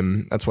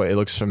game. That's why it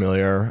looks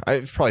familiar.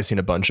 I've probably seen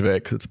a bunch of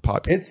it because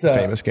it's a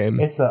famous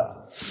game. It's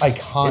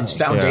iconic. It's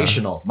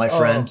foundational, my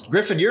friend.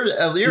 Griffin, you're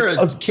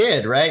a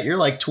kid, right? You're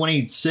like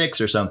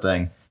 26 or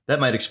something. That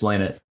might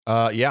explain it.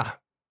 Yeah.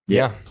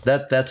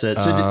 That's it.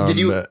 So did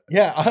you?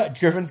 Yeah,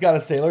 Griffin's got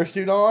a sailor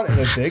suit on and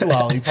a big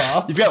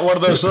lollipop. You've got one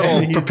of those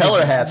little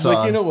propeller hats on.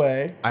 Flicking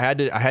away. I had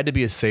to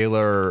be a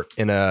sailor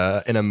in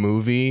a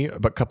movie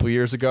a couple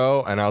years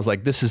ago, and I was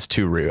like, this is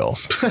too real.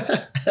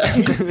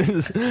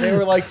 They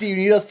were like, do you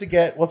need us to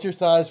get, what's your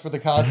size for the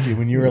costume?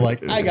 And you were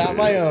like, I got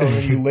my own.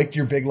 And you licked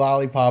your big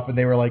lollipop, and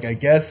they were like, I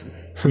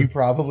guess you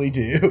probably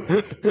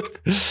do.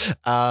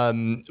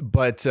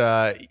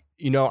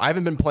 You know, I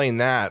haven't been playing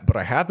that, but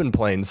I have been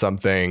playing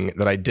something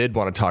that I did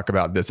want to talk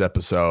about this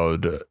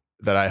episode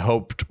that I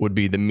hoped would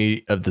be the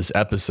meat of this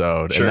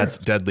episode, Sure. and that's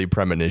Deadly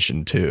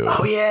Premonition 2.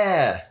 Oh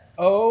yeah.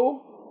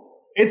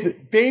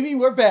 Baby,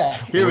 we're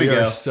back. Here we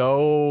go. Are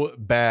so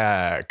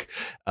back.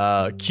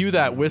 Cue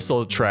that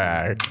whistle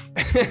track.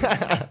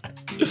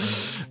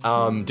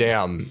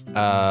 Damn.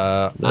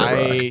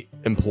 I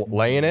am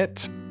playing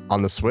it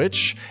on the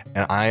Switch,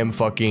 and I am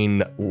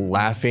fucking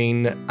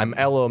laughing. I'm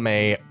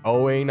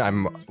LMAOing.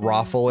 I'm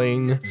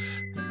raffling.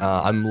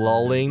 I'm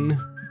lulling,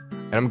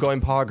 and I'm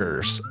going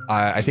poggers.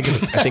 I think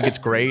it's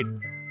great,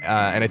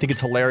 and I think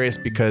it's hilarious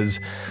because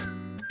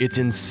it's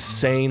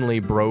insanely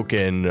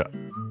broken,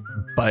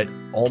 but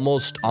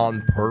almost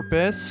on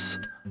purpose.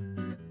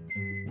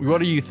 What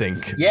do you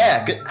think?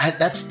 Yeah,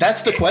 that's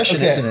the question,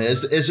 Okay. isn't it?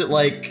 Is it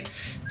like,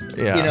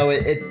 Yeah. you know,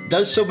 it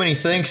does so many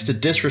things to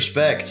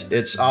disrespect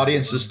its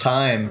audience's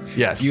time.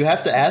 Yes. You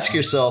have to ask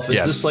yourself, is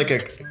Yes. this like a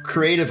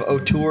creative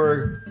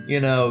auteur, you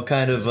know,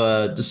 kind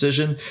of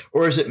decision?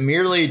 Or is it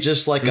merely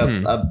just like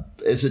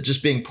is it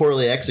just being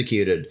poorly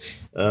executed?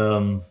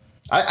 I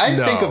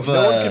No, think of...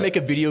 no one can make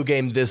a video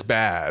game this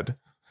bad.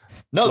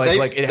 No,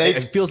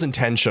 It feels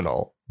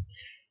intentional.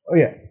 Oh,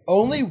 yeah.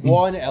 Only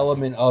one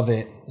element of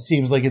it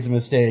seems like it's a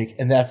mistake,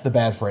 and that's the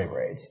bad frame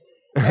rates.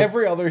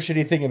 Every other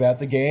shitty thing about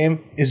the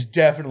game is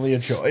definitely a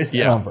choice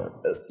and on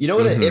purpose. You know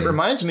what it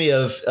reminds me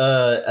of?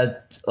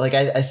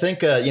 I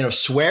think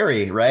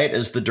Swery, right,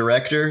 is the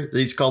director.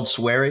 He's called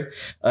Swery.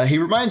 He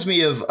reminds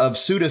me of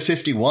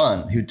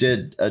Suda51, who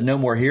did No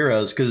More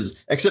Heroes.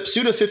 Except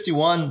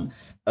Suda51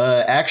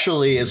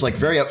 actually is like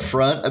very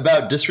upfront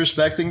about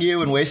disrespecting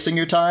you and wasting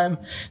your time,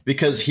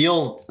 because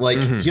he'll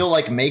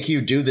make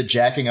you do the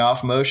jacking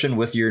off motion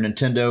with your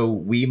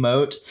Nintendo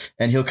Wiimote,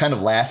 and he'll kind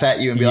of laugh at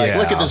you and be like,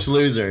 look at this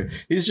loser,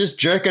 he's just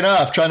jerking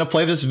off trying to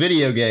play this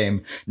video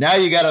game. Now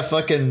you gotta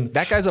fucking,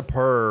 that guy's a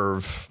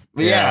perv.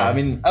 Yeah, I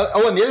mean,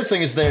 and the other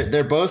thing is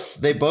they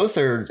both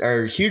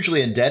are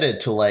hugely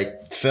indebted to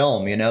like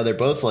film. You know, they're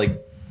both like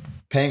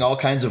paying all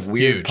kinds of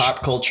weird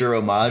pop culture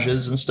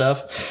homages and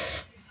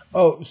stuff.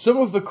 Oh, some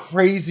of the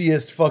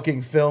craziest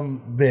fucking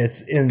film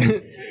bits in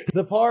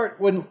the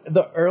part when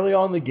early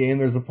on in the game.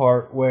 There's a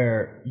part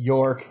where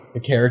York,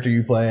 the character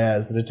you play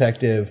as, the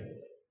detective,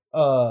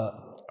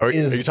 are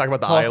you talking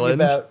about the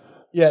island?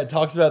 It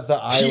talks about The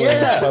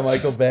Island by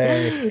Michael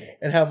Bay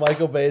and how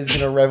Michael Bay is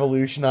going to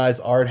revolutionize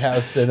art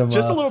house cinema.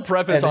 Just a little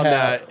preface on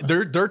that.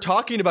 They're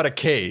talking about a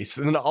case,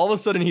 and then all of a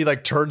sudden he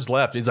like turns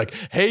left. And he's like,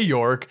 "Hey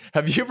York,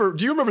 do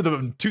you remember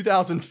the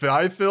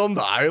 2005 film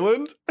The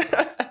Island?"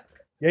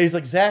 Yeah, he's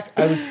like, Zach,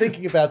 I was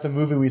thinking about the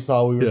movie we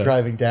saw when we were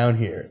driving down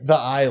here, The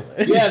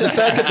Island. Yeah, the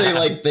fact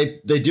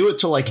that they do it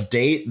to like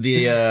date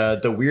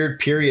the weird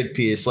period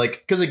piece,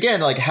 like, because again,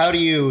 like how do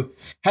you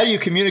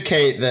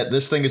communicate that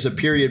this thing is a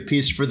period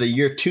piece for the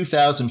year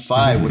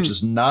 2005, which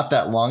is not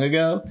that long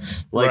ago?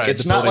 Like, right,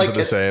 it's not like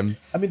the same.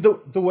 I mean,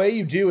 the way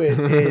you do it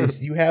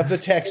is you have the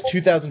text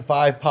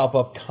 2005 pop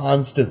up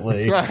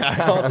constantly. You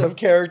also have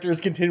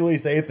characters continually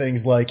say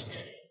things like,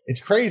 it's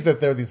crazy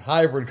that there are these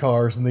hybrid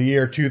cars in the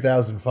year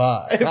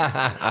 2005.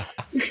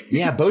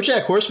 Yeah,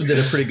 BoJack Horseman did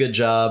a pretty good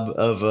job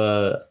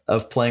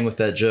of playing with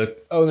that joke.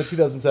 Oh, the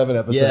 2007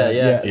 episode.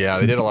 Yeah,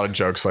 they did a lot of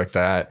jokes like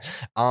that.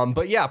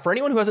 But yeah, for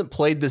anyone who hasn't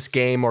played this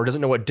game or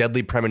doesn't know what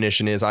Deadly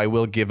Premonition is, I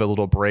will give a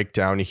little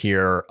breakdown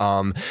here.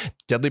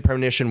 Deadly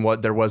Premonition,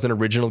 there was an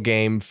original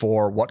game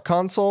for what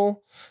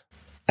console?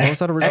 Was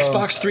that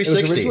Xbox 360.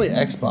 It was originally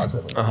Xbox,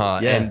 I think.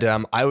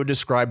 And I would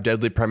describe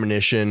Deadly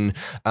Premonition,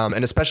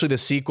 and especially the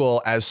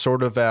sequel, as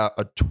sort of a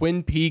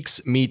Twin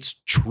Peaks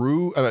meets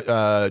True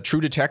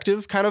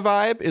Detective kind of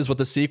vibe, is what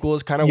the sequel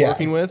is kind of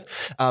working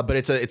with. But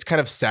it's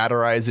kind of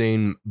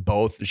satirizing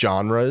both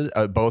genres,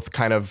 both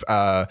kind of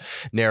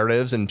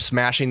narratives, and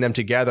smashing them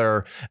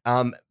together.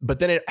 But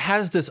then it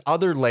has this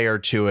other layer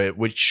to it,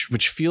 which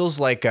feels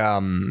like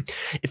moments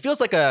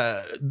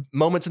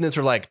in this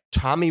are like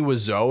Tommy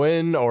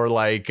Wiseauin or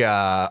like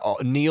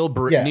Neil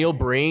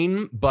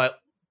Breen, but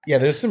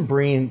there's some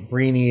Breeny and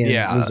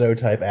Wiseau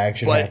type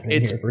action happening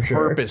it's here for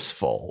sure.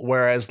 Purposeful.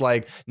 Whereas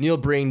like Neil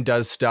Breen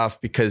does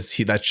stuff because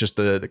that's just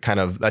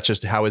that's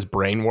just how his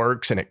brain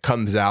works, and it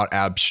comes out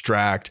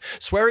abstract.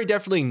 Swery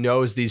definitely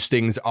knows these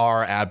things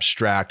are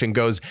abstract and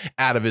goes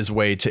out of his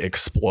way to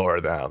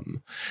explore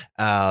them.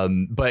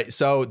 But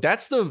so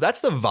that's the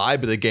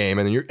vibe of the game,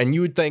 and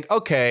you would think,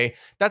 okay,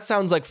 that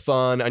sounds like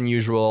fun,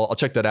 unusual, I'll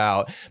check that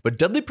out. But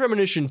Deadly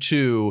Premonition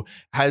 2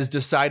 has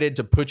decided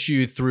to put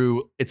you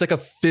through, it's like a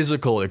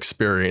physical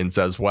experience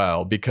as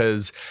well,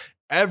 because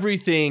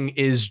everything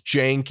is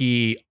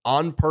janky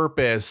on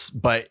purpose,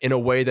 but in a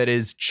way that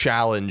is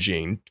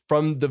challenging.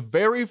 From the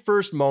very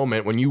first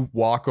moment when you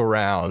walk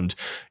around,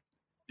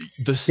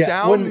 the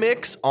sound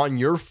mix on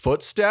your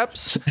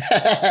footsteps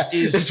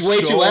is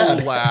way too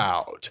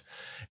loud.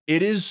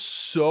 It is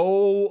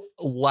so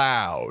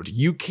loud.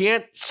 You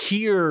can't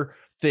hear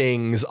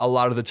things a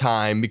lot of the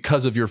time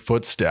because of your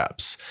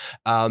footsteps,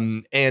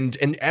 and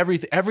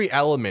every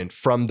element,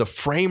 from the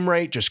frame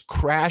rate just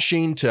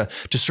crashing to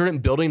certain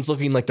buildings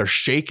looking like they're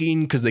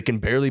shaking because they can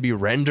barely be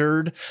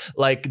rendered.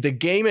 Like, the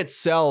game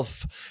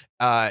itself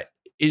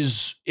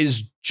is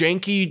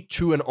janky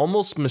to an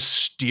almost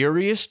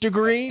mysterious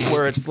degree,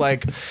 where it's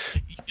like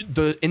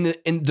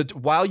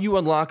while you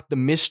unlock the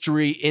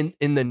mystery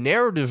in the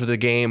narrative of the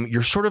game,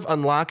 you're sort of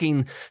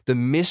unlocking the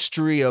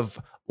mystery of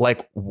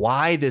like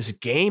why this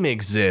game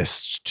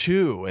exists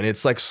too, and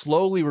it's like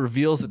slowly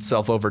reveals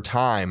itself over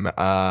time.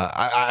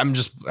 I'm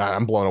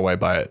blown away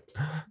by it.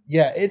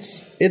 Yeah,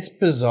 it's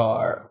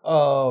bizarre.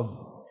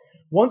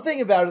 One thing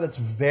about it that's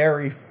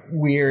very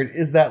weird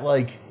is that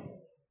like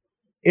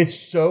it's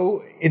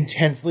so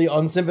intensely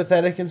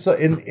unsympathetic in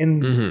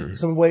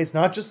some ways,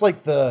 not just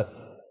like the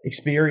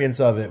experience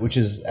of it, which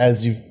is,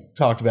 as you've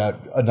talked about,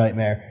 a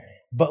nightmare,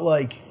 but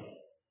like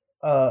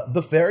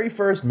the very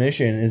first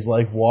mission is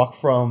like walk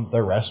from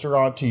the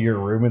restaurant to your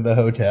room in the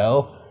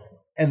hotel,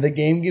 and the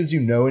game gives you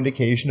no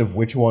indication of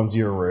which one's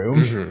your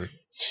room. Mm-hmm.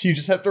 So you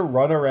just have to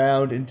run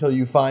around until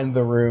you find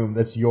the room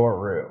that's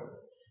your room.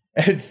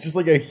 And it's just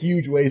like a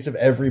huge waste of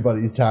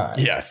everybody's time.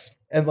 Yes.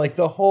 And like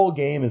the whole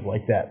game is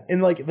like that.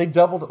 And like they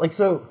doubled it. Like,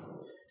 so,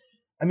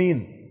 I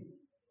mean,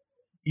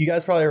 you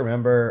guys probably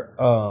remember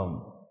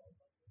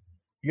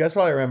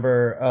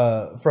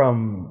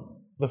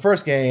from the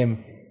first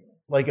game,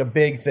 like a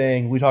big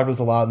thing, we talked about this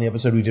a lot in the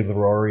episode we did with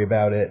Rory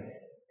about it,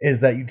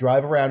 is that you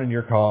drive around in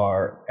your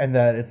car and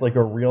that it's like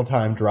a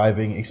real-time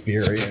driving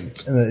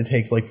experience and that it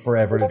takes like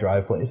forever to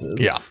drive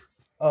places. Yeah.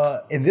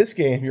 In this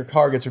game, your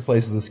car gets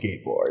replaced with a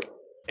skateboard.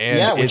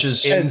 And which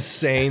it's is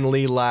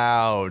insanely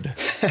loud.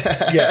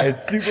 Yeah,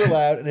 it's super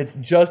loud, and it's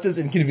just as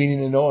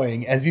inconvenient and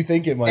annoying as you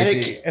think it might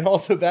be. And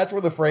also, that's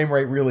where the frame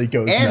rate really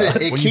goes nuts.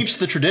 It keeps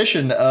the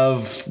tradition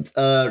of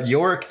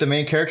York, the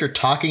main character,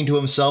 talking to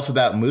himself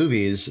about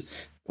movies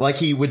like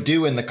he would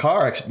do in the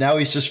car, except now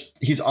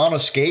he's on a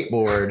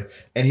skateboard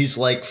and he's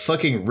like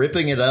fucking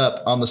ripping it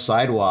up on the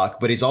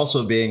sidewalk, but he's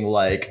also being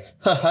like,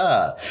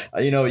 haha,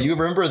 you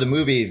remember the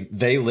movie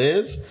They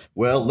Live?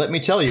 Well, let me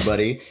tell you,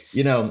 buddy,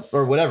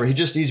 or whatever.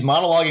 He's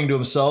monologuing to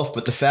himself,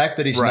 but the fact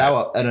that he's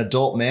now an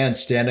adult man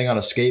standing on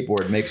a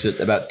skateboard makes it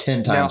about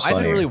 10 times funnier. I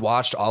haven't really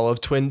watched all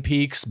of Twin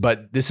Peaks,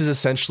 but this is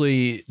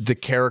essentially the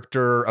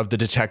character of the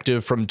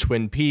detective from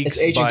Twin Peaks.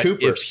 It's Agent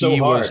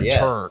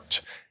Cooper.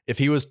 If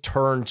he was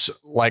turned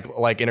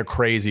like in a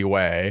crazy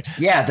way.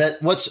 Yeah,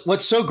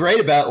 what's so great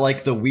about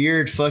like the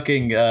weird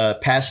fucking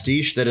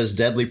pastiche that is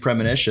Deadly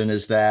Premonition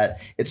is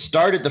that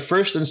the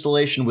first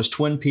installation was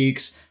Twin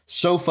Peaks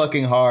so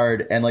fucking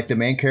hard, and like the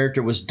main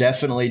character was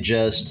definitely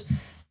just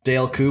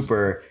Dale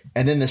Cooper.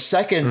 And then the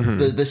second,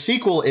 the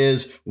sequel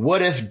is,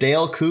 what if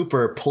Dale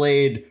Cooper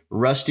played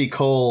Rusty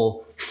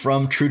Cole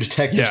from True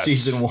Detective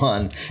season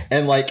 1,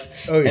 and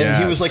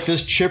he was like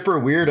this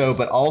chipper weirdo,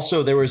 but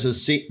also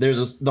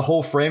the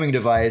whole framing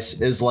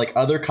device is like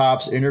other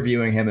cops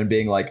interviewing him and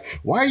being like,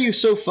 why are you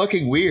so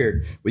fucking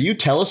weird? Will you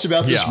tell us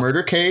about this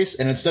murder case?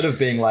 And instead of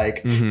being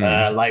like,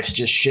 life's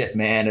just shit,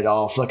 man, it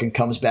all fucking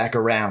comes back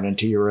around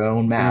into your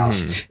own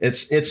mouth.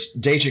 It's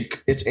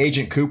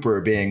Agent Cooper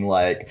being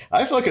like,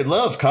 I fucking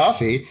love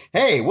coffee.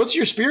 Hey, what's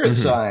your spirit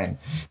sign?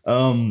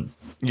 But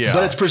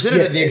it's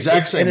presented in the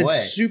exact same way.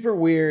 It's super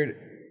weird.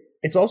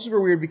 It's all super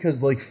weird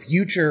because like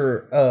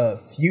future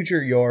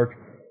York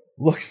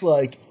looks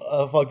like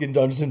a fucking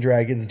Dungeons and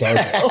Dragons dark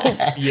elf.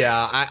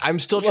 Yeah, I'm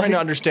still trying to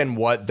understand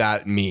what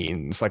that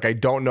means. Like, I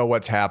don't know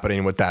what's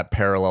happening with that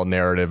parallel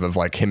narrative of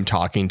like him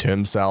talking to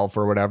himself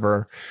or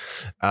whatever.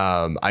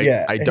 I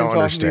don't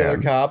understand. To the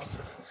other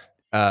cops.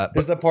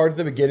 There's that part at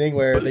the beginning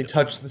where they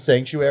touch the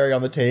sanctuary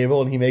on the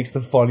table and he makes the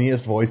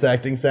funniest voice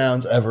acting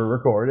sounds ever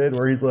recorded,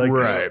 where he's like,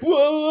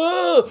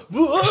 whoa,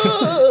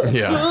 whoa,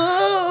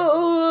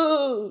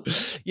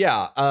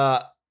 yeah.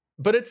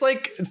 But it's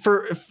like,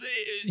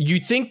 you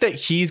think that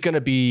he's going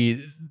to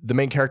be, the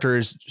main character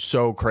is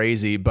so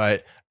crazy,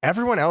 but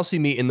everyone else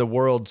you meet in the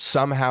world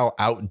somehow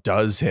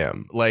outdoes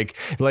him. Like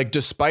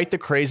despite the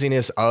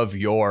craziness of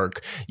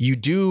York, you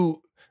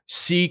do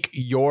seek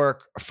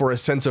York for a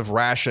sense of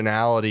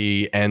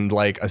rationality and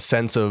like a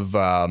sense of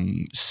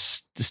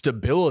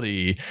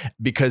stability,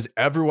 because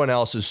everyone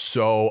else is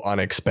so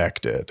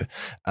unexpected,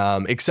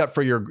 except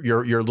for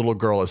your little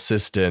girl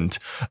assistant,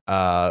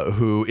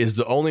 who is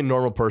the only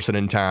normal person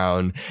in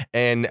town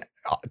and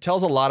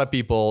tells a lot of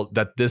people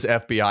that this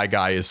FBI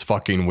guy is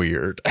fucking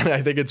weird. And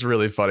I think it's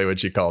really funny when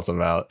she calls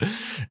him out.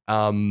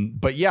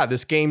 But yeah,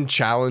 this game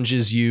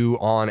challenges you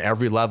on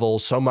every level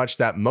so much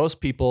that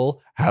most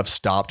people have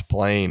stopped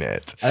playing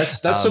it.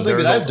 That's something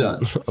that I've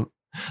done.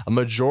 A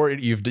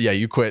majority,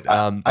 you quit.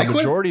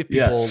 Majority of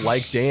people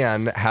like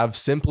Dan have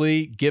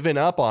simply given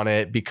up on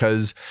it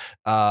because,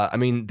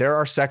 there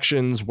are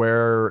sections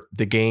where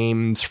the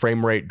game's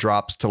frame rate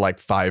drops to like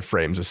 5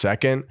 frames a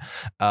second.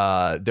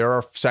 There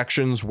are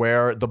sections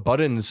where the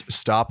buttons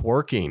stop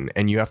working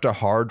and you have to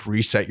hard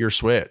reset your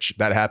Switch.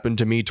 That happened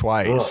to me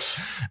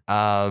twice.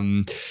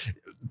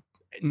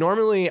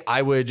 Normally,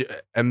 I would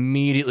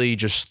immediately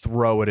just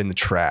throw it in the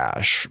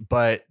trash,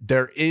 but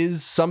there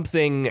is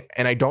something,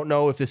 and I don't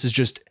know if this is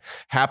just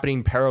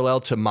happening parallel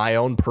to my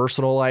own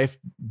personal life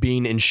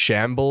being in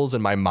shambles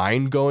and my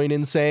mind going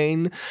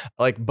insane.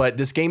 But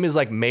this game is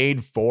like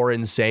made for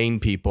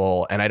insane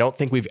people, and I don't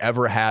think we've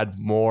ever had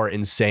more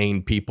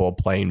insane people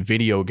playing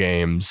video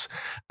games.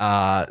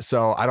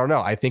 So I don't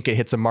know. I think it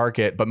hits a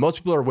market, but most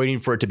people are waiting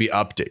for it to be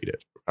updated.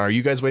 Are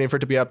you guys waiting for it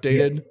to be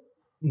updated? Yeah.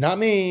 Not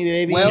me,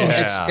 baby. Well,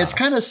 it's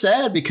kind of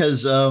sad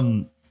because,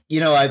 I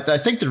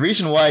think the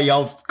reason why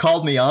y'all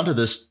called me onto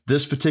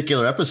this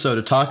particular episode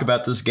to talk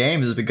about this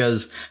game is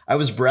because I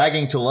was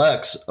bragging to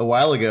Lux a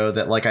while ago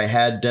that like I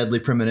had Deadly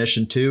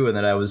Premonition 2 and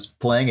that I was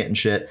playing it and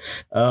shit.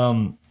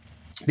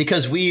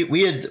 Because we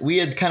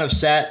had kind of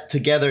sat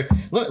together.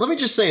 Let me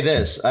just say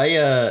this.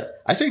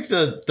 I think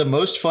the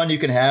most fun you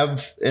can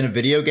have in a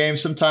video game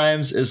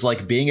sometimes is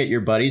like being at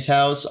your buddy's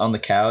house on the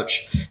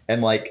couch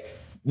and like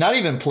not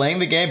even playing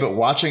the game, but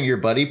watching your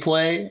buddy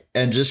play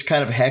and just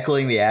kind of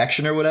heckling the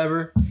action or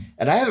whatever.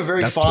 And I have a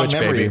very fond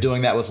memory of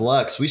doing that with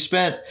Lux. We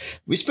spent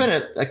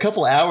a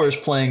couple hours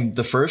playing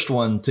the first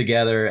one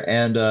together,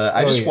 and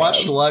I just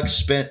watched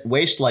Lux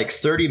waste like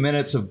 30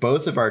 minutes of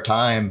both of our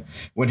time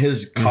when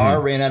his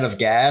car ran out of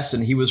gas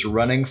and he was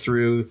running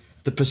through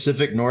the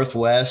Pacific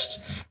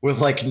Northwest with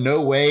like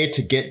no way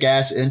to get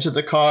gas into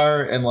the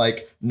car and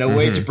like no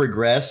way to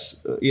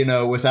progress,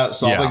 without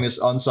solving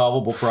this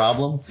unsolvable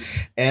problem.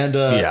 And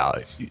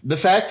the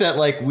fact that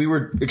like we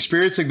were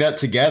experiencing that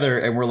together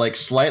and we're like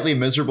slightly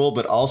miserable,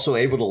 but also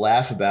able to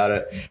laugh about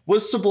it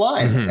was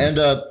sublime. And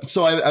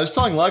so I was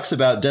telling Lux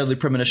about Deadly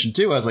Premonition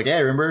 2. I was like,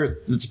 hey, remember,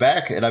 it's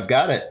back and I've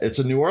got it. It's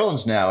in New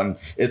Orleans now and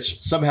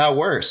it's somehow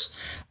worse.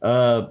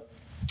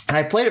 And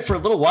I played it for a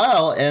little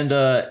while, and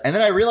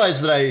then I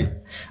realized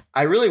that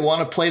I really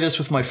want to play this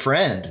with my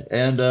friend,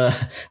 and to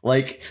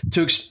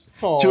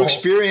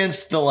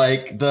experience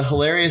the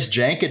hilarious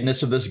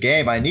jankedness of this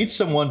game. I need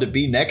someone to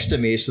be next to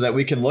me so that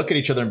we can look at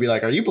each other and be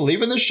like, "Are you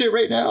believing this shit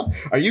right now?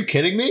 Are you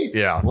kidding me?"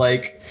 Yeah.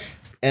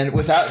 And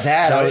without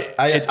that,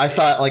 I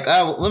thought like,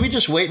 oh, let me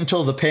just wait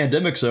until the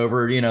pandemic's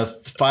over,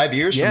 5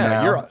 years from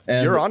now.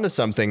 You're onto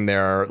something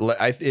there.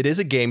 It is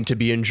a game to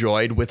be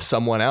enjoyed with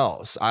someone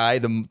else.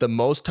 The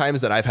most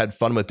times that I've had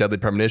fun with Deadly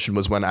Premonition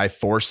was when I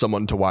forced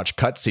someone to watch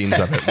cutscenes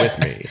of it with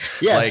me.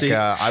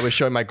 I was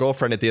showing my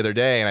girlfriend it the other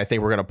day, and I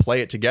think we're going to play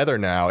it together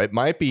now. It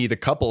might be the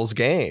couple's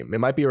game. It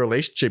might be a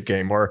relationship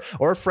game or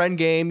a friend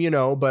game,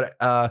 but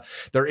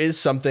there is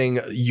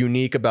something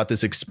unique about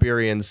this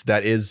experience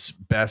that is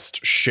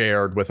best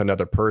shared with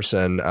another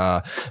person.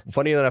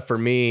 Funny enough for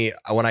me,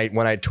 when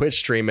I Twitch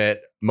stream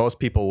it, most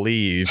people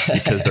leave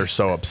because they're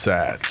so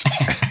upset.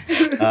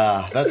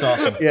 That's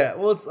awesome. Yeah,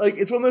 well,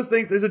 it's one of those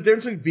things. There's a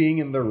difference between being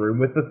in the room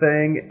with the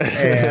thing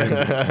and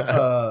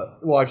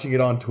watching it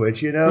on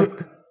Twitch. I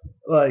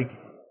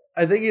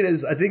think it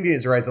is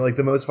right that like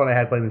the most fun I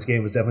had playing this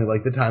game was definitely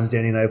like the times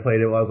Danny and I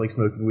played it while I was like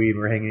smoking weed and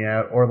we were hanging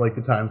out, or like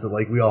the times that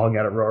like we all hung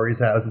out at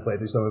Rory's house and played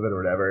through some of it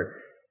or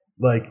whatever.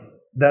 Like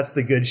that's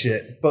the good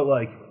shit. But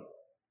like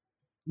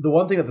the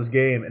one thing with this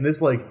game, and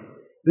this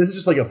is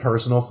just like a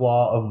personal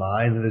flaw of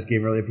mine that this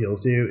game really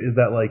appeals to, is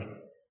that like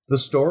the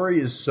story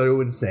is so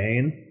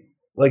insane.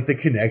 Like the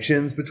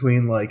connections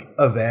between like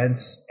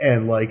events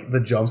and like the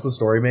jumps the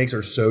story makes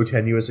are so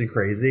tenuous and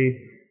crazy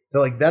that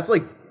like that's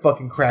like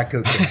fucking crack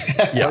cocaine.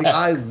 Yeah. Like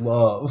I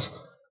love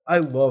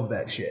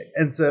that shit.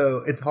 And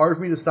so it's hard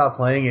for me to stop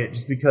playing it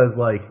just because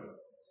like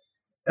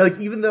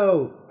even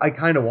though I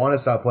kind of want to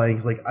stop playing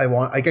because I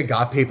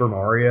got Paper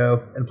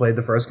Mario and played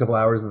the first couple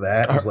hours of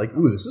that. I was like,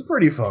 ooh, this is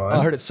pretty fun.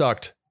 I heard it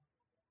sucked.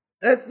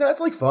 It's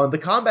like fun. The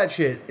combat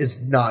shit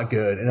is not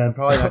good, and I'm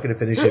probably not going to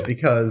finish it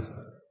because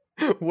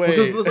it's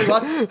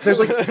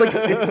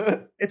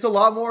a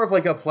lot more of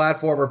like a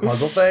platformer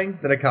puzzle thing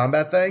than a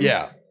combat thing.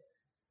 Yeah.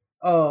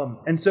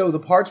 And so the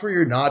parts where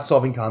you're not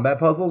solving combat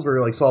puzzles, where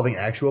you're like solving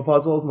actual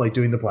puzzles and like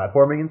doing the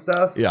platforming and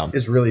stuff,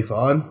 is really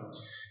fun.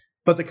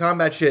 But the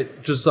combat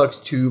shit just sucks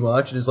too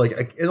much, and it's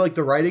like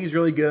the writing is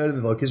really good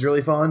and the look is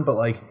really fun, but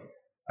like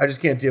I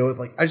just can't deal with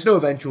I just know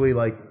eventually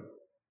like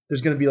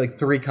there's going to be like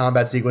 3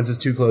 combat sequences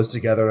too close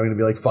together, and I'm going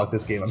to be like, fuck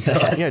this game, I'm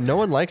done. Yeah, no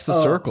one likes the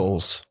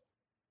circles.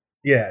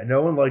 Yeah,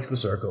 no one likes the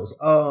circles.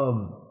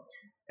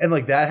 And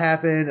like that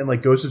happened, and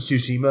like Ghost of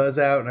Tsushima is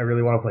out, and I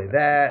really want to play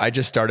that. I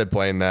just started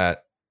playing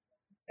that.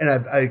 And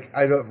I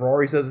don't.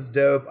 Rory says it's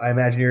dope. I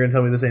imagine you're gonna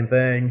tell me the same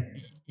thing.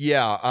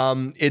 Yeah,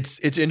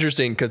 it's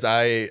interesting because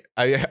I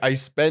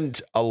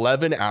spent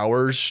 11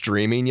 hours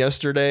streaming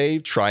yesterday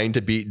trying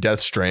to beat Death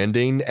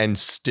Stranding and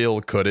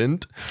still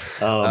couldn't.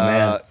 Oh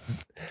man,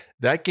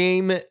 that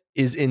game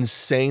is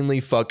insanely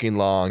fucking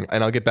long,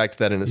 and I'll get back to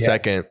that in a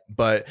second.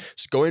 But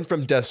going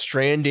from Death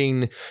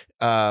Stranding,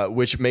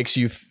 which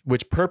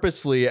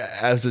purposefully,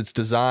 as its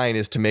design,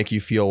 is to make you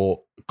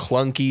feel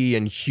clunky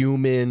and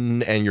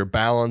human, and your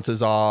balance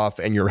is off,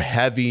 and you're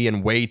heavy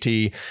and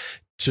weighty,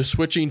 to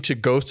switching to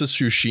Ghost of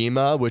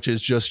Tsushima, which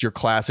is just your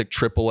classic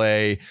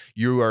AAA,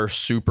 you are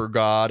super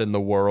god in the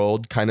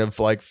world kind of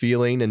like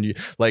feeling, and you,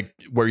 like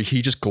where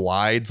he just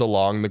glides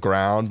along the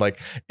ground.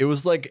 It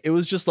was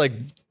just like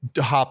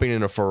hopping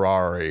in a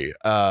Ferrari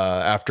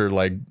after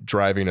like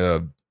driving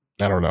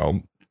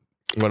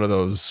one of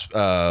those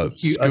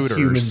scooters. A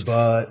human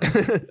butt.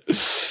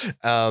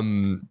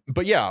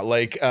 But yeah,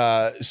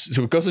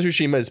 so Ghost of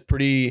Tsushima is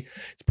pretty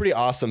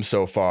awesome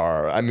so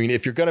far. I mean,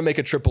 if you're gonna make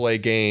a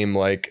AAA game,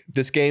 like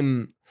this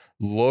game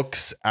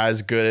looks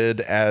as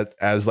good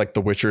as like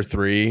The Witcher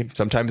 3,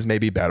 sometimes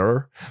maybe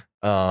better.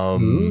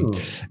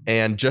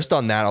 And just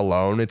on that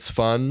alone, it's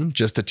fun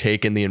just to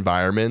take in the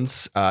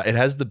environments. It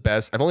has the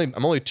best.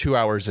 I'm only 2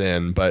 hours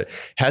in, but it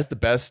has the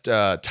best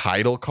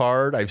title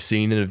card I've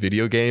seen in a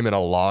video game in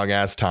a long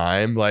ass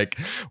time. Like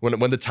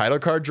when the title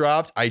card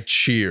dropped, I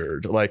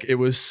cheered. Like it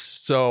was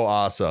so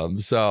awesome.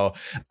 So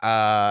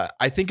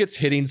I think it's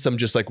hitting some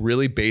just like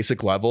really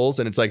basic levels,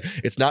 and it's like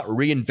it's not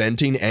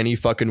reinventing any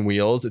fucking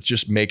wheels. It's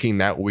just making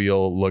that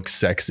wheel look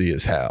sexy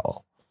as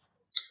hell.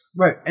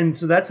 Right, and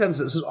so that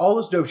sounds so all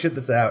this dope shit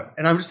that's out,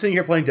 and I'm just sitting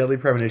here playing Deadly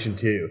Premonition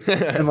 2,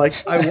 and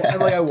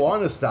I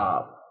want to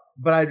stop,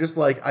 but I just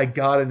I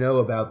gotta know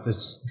about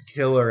this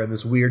killer and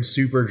this weird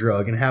super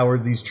drug and how are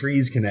these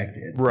trees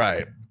connected.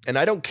 Right. And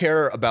I don't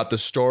care about the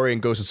story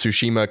in Ghost of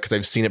Tsushima because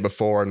I've seen it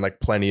before in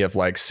like plenty of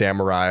like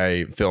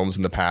samurai films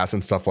in the past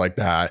and stuff like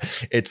that.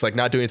 It's like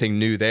not doing anything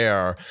new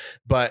there,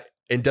 but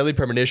in Deadly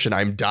Premonition,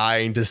 I'm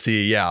dying to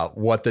see,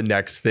 what the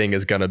next thing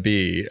is going to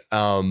be.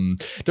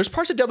 There's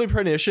parts of Deadly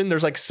Premonition,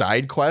 there's like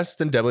side quests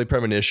in Deadly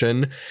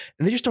Premonition,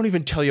 and they just don't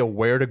even tell you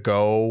where to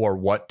go or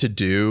what to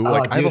do.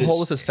 I have a whole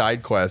list of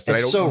side quests, and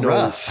I don't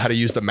know how to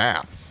use the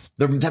map.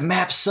 The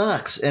map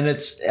sucks, and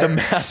the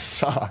map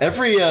sucks.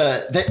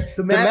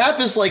 The map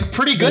is like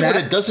pretty good, but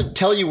it doesn't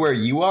tell you where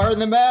you are in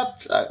the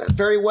map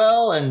very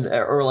well,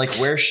 or like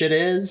where shit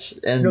is.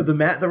 And no,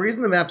 the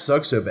reason the map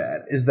sucks so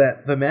bad is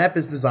that the map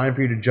is designed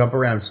for you to jump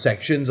around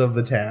sections of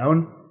the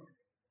town,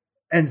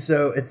 and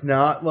so it's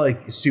not like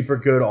super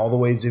good all the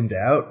way zoomed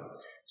out.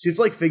 So you have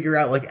to like figure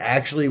out like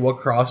actually what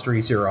cross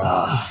streets you're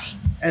on,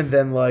 and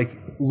then like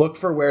look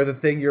for where the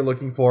thing you're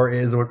looking for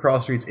is, and what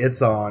cross streets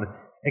it's on.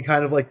 And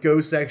kind of like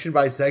go section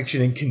by section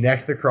and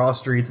connect the cross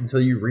streets until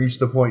you reach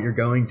the point you're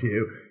going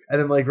to. And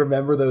then like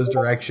remember those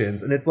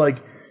directions. And it's like,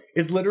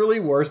 it's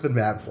literally worse than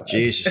MapQuest.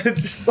 Jeez.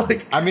 It's just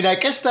like... I mean, I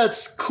guess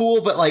that's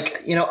cool, but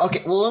like,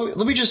 okay, well,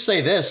 let me just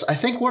say this. I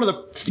think one of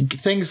the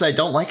things I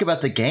don't like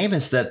about the game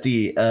is that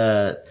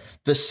the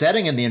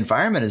setting and the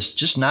environment is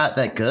just not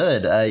that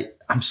good.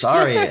 I'm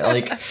sorry.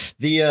 Like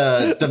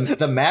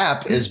the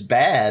map is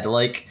bad.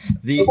 Like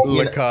the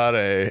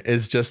Ulicate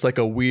is just like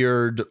a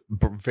weird,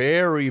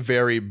 very,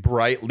 very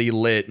brightly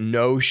lit,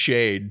 no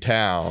shade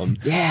town.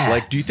 Yeah.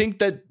 Like, do you think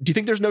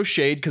there's no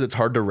shade because it's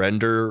hard to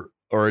render,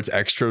 or it's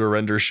extra to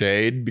render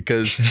shade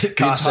because the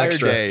entire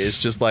day is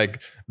just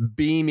like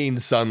beaming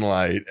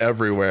sunlight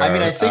everywhere? I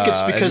mean, I think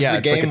it's because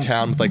the game, it's like a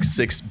town with like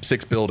six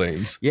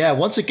buildings. Yeah.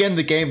 Once again,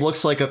 the game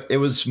looks like it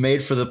was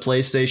made for the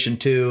PlayStation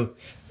 2.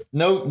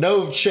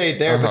 No shade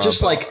there, but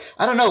just like,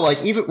 I don't know, like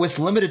even with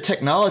limited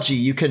technology,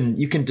 you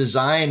can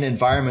design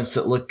environments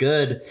that look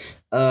good.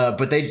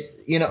 But they,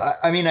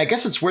 I mean, I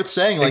guess it's worth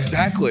saying, like,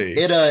 exactly,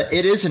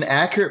 it is an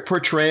accurate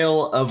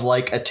portrayal of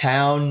like a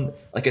town,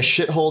 like a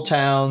shithole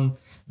town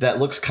that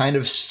looks kind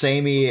of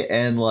samey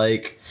and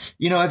like,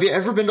 have you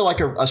ever been to like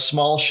a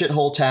small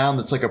shithole town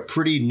that's like a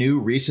pretty new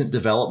recent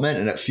development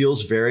and it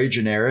feels very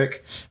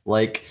generic?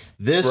 Like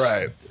this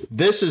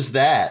is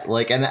that,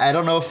 like, and I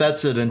don't know if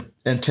that's an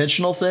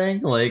intentional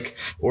thing, like,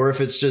 or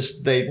if it's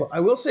just Well, I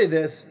will say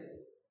this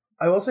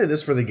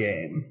for the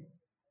game.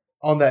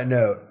 On that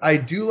note, I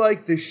do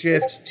like the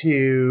shift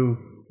to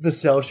the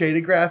cell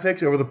shaded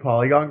graphics over the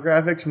polygon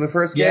graphics in the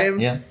first game.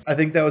 Yeah. I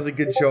think that was a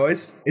good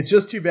choice. It's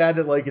just too bad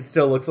that like it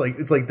still looks like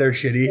it's like their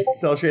shitty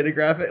cell shaded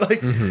graphic.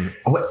 Like,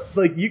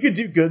 like you could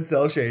do good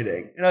cell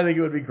shading, and I think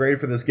it would be great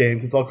for this game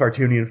because it's all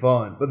cartoony and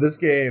fun. But this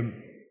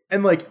game,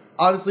 and like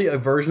honestly, a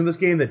version of this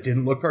game that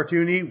didn't look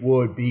cartoony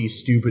would be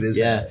stupid as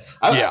hell.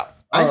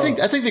 I think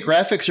the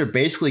graphics are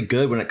basically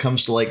good when it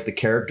comes to like the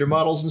character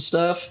models and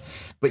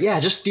stuff. But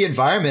yeah, just the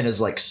environment is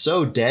like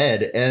so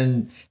dead,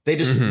 and they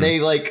just they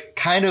like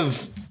kind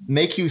of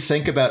make you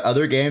think about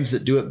other games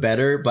that do it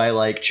better by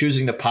like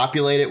choosing to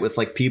populate it with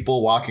like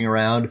people walking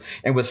around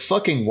and with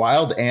fucking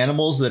wild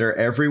animals that are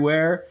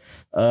everywhere.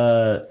 You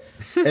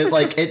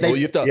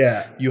have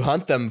to you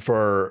hunt them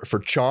for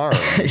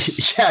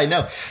charms. Yeah, I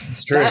know.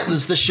 It's true. That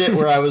was the shit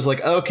where I was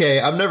like, okay,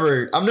 I'm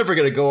never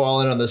gonna go all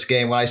in on this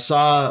game. When I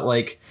saw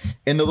like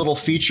in the little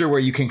feature where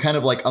you can kind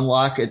of like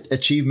unlock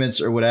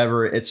achievements or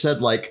whatever, it said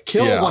like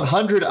kill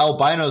 100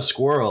 albino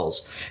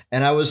squirrels,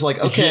 and I was like,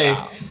 okay.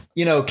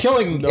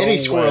 Killing any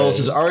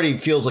squirrels already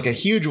feels like a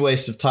huge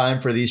waste of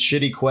time for these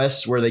shitty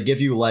quests where they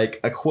give you like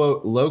a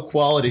quote low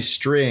quality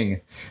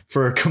string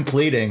for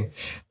completing.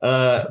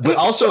 But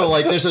also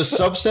like there's a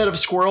subset of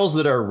squirrels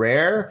that are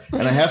rare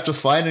and I have to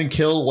find and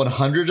kill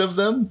 100 of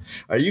them.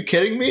 Are you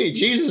kidding me?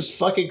 Jesus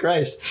fucking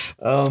Christ.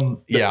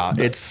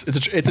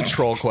 It's a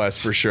troll quest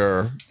for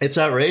sure. It's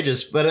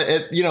outrageous, but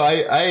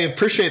I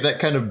appreciate that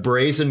kind of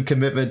brazen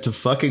commitment to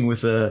fucking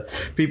with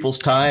people's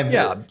time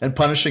and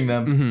punishing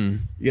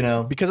them,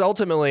 because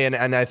ultimately,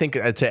 and I think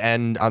to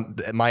end on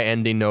my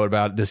ending note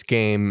about this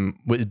game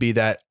would be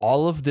that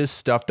all of this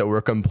stuff that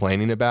we're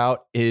complaining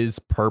about is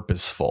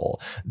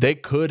purposeful. They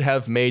could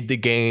have made the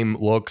game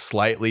look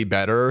slightly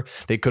better.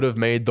 They could have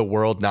made the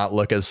world not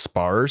look as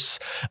sparse.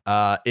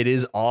 It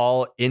is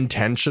all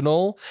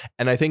intentional.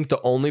 And I think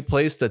the only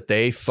place that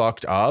they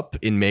fucked up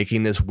in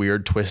making this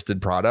weird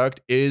twisted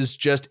product is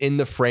just in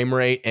the frame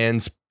rate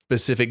and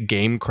specific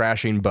game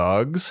crashing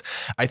bugs.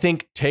 I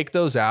think take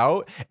those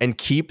out and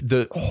keep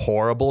the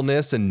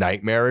horribleness and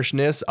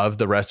nightmarishness of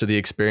the rest of the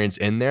experience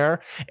in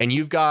there, and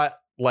you've got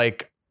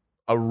like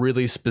a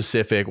really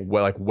specific,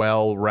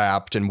 well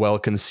wrapped and well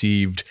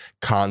conceived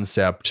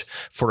concept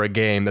for a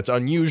game that's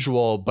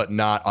unusual but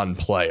not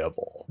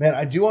unplayable. Man,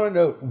 I do want to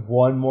note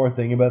one more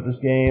thing about this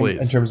game.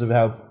 Please. In terms of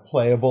how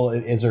playable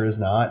it is or is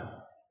not,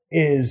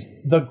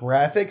 is the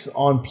graphics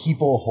on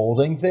people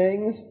holding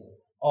things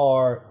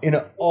are an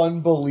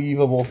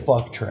unbelievable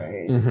fuck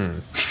train.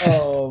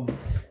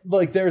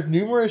 Like there's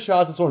numerous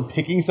shots of someone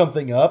picking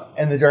something up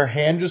and their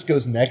hand just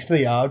goes next to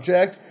the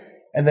object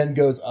and then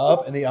goes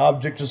up and the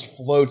object just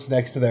floats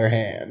next to their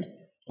hand.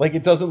 Like,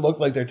 it doesn't look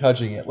like they're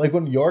touching it. Like,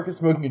 when York is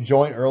smoking a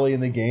joint early in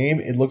the game,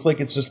 it looks like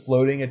it's just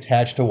floating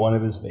attached to one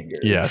of his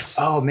fingers. Yes.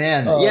 Oh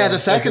man, yeah. The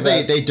fact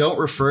that they don't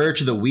refer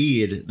to the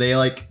weed, they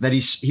like that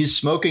he's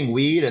smoking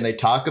weed, and they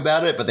talk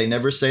about it, but they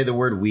never say the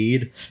word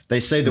weed. They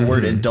say the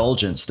word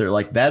indulgence. They're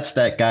like, that's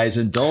that guy's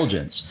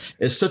indulgence.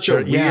 It's such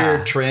a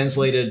weird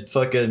translated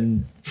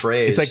fucking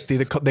phrase. It's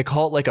like they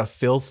call it like a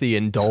filthy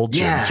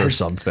indulgence or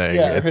something.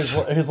 Yeah, it's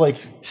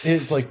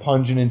his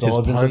pungent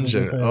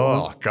indulgence.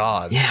 Oh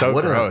god, yeah, so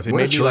gross. It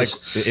made me like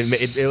choice.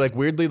 it like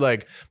weirdly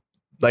like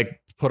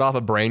put off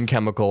a brain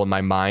chemical in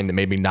my mind that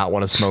made me not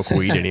want to smoke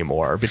weed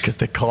anymore because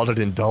they called it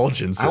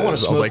indulgence. I want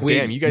to smoke weed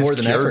damn, you guys more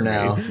than ever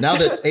now. Now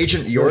that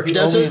Agent York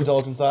does it,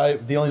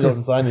 the only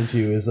indulgence I'm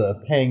into is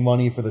paying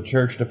money for the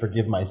church to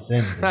forgive my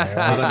sins.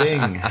 Bada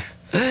bing.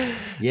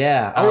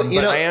 Yeah,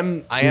 but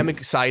I am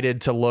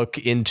excited to look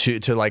into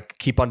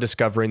keep on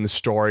discovering the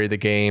story of the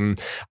game.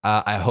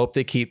 I hope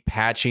they keep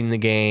patching the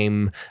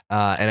game,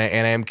 and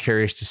I am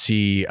curious to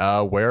see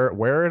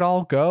where it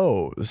all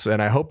goes.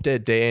 And I hope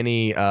that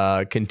Danny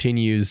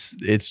continues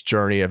its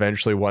journey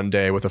eventually one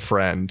day with a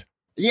friend.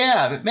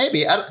 Yeah,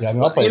 maybe.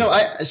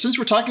 Since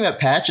we're talking about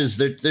patches,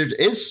 there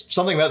is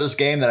something about this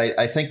game that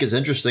I think is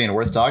interesting and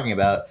worth talking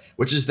about,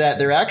 which is that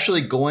they're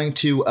actually going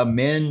to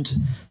amend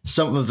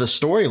some of the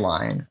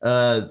storyline.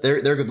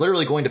 They're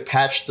literally going to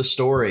patch the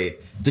story.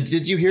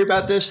 Did you hear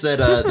about this?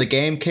 That the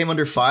game came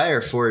under fire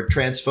for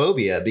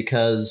transphobia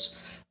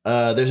because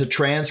there's a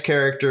trans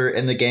character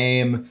in the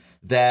game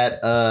that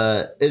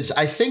is,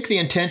 I think the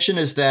intention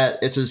is that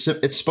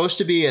it's supposed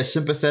to be a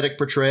sympathetic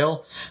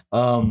portrayal,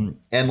 and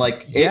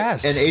like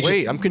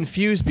wait, I'm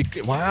confused. Because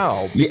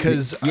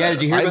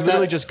did you hear about I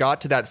literally that? just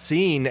got to that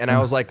scene and I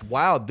was like,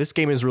 wow, this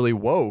game is really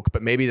woke,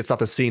 but maybe it's not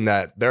the scene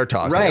that they're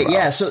talking about. Right?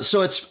 Yeah.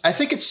 So it's. I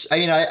think it's. I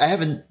mean, I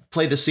haven't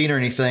played the scene or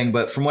anything,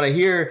 but from what I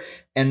hear.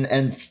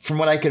 And from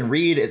what I can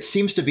read, it's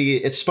supposed to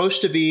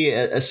be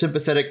a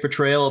sympathetic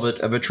portrayal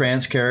of a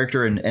trans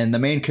character, and the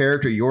main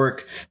character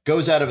York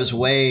goes out of his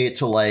way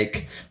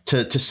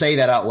to say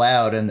that out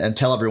loud and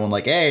tell everyone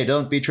like, hey,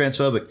 don't be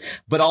transphobic.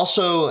 But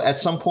also at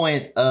some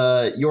point,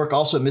 York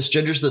also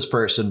misgenders this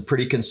person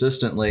pretty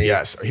consistently.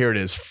 Yes, here it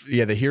is.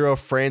 Yeah, the hero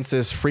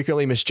Francis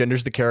frequently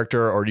misgenders the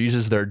character or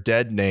uses their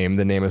dead name,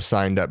 the name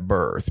assigned at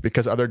birth.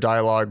 Because other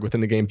dialogue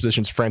within the game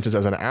positions Francis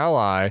as an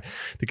ally,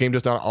 the game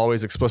does not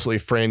always explicitly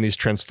frame these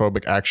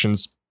transphobic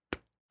actions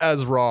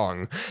as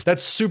wrong.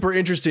 That's super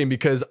interesting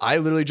because I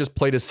literally just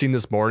played a scene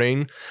this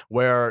morning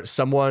where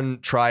someone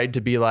tried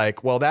to be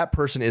like, well, that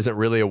person isn't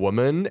really a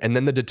woman. And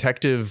then the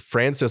detective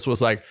Francis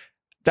was like,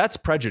 that's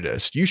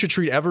prejudice. You should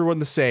treat everyone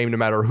the same no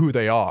matter who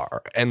they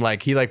are. And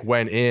like he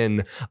went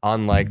in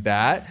on like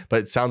that,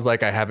 but it sounds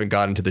like I haven't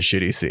gotten to the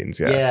shitty scenes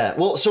yet. Yeah.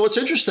 Well, so what's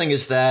interesting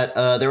is that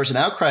there was an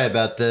outcry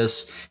about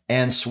this,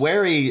 and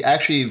Swery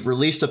actually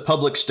released a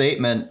public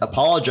statement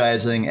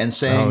apologizing and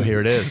saying, oh, here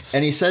it is.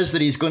 And he says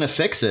that he's going to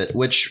fix it,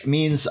 which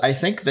means I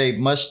think they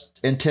must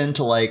intend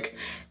to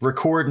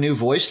record new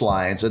voice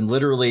lines and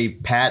literally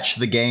patch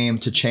the game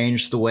to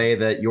change the way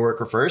that York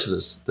refers to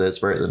this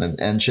person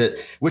and shit,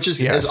 which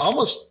is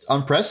almost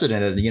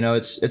unprecedented. You know,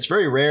 it's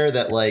very rare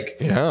that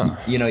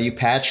you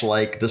patch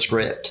the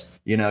script.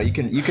 You know, you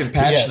can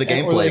patch the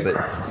gameplay, but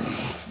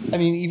I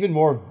mean, even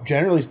more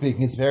generally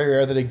speaking, it's very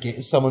rare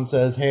that someone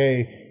says,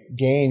 "Hey,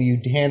 game,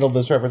 you handled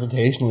this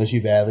representational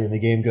issue badly," and the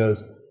game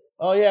goes,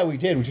 "Oh yeah, we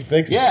did. We should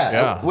fix it."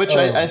 Yeah. Which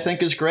I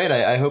think is great.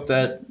 I hope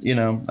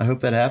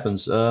that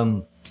happens.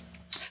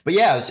 But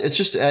yeah, it's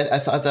just I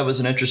thought that was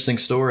an interesting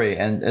story,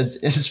 and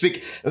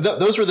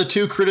those were the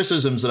two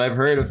criticisms that I've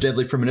heard of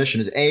Deadly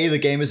Premonition: is A, the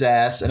game is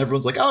ass, and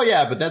everyone's like, oh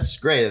yeah, but that's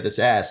great that it's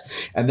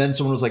ass, and then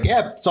someone was like,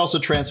 yeah, but it's also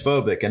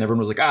transphobic, and everyone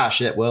was like, ah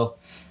shit, well,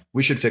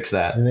 we should fix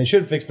that. And they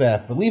should fix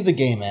that, but leave the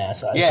game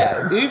ass. I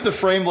say. Leave the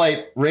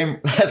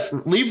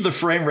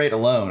frame rate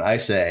alone. I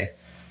say,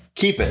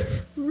 keep it.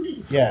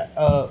 Yeah,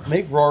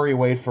 make Rory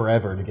wait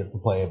forever to get the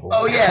playable.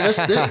 Oh yeah,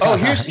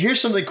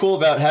 here's something cool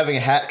about having a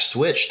hacked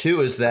Switch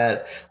too, is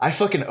that I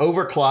fucking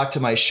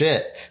overclocked my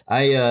shit.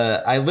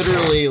 I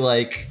literally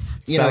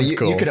you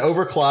could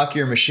overclock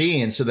your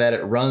machine so that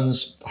it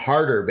runs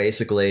harder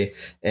basically,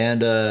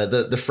 and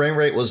the frame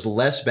rate was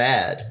less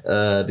bad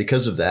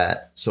because of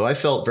that. So I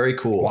felt very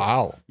cool.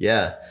 Wow.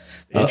 Yeah.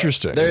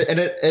 Interesting.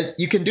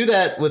 You can do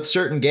that with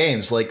certain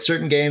games. Like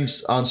certain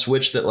games on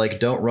Switch that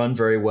don't run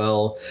very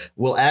well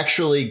will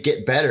actually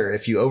get better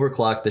if you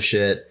overclock the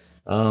shit.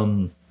 I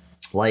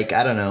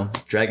don't know,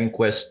 Dragon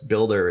Quest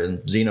Builder and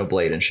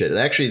Xenoblade and shit.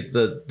 Actually,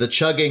 the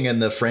chugging and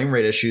the frame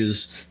rate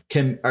issues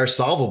are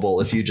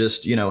solvable if you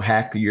just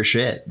hack your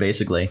shit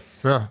basically.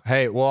 Yeah.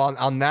 Hey, well,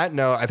 on that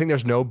note, I think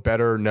there's no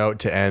better note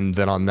to end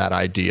than on that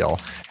ideal.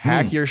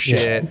 Hack your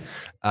shit. Yeah.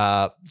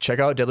 Check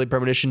out Deadly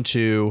Premonition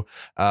 2.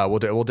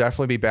 We'll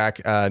definitely be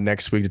back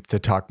next week to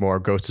talk more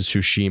Ghost of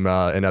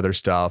Tsushima and other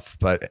stuff.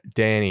 But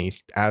Danny,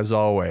 as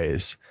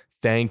always,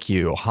 thank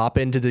you. Hop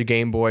into the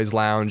Game Boys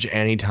Lounge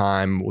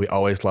anytime. We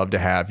always love to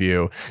have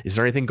you. Is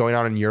there anything going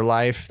on in your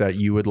life that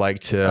you would like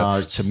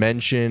to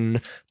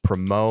mention,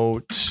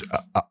 promote,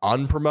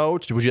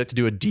 unpromote? Would you like to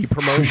do a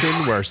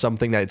depromotion where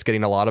something that's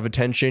getting a lot of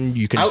attention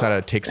you can just kind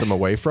of take some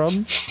away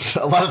from?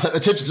 A lot of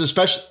attention,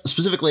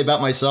 specifically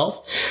about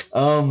myself.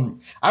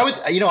 I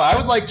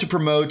would like to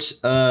promote.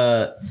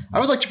 I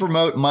would like to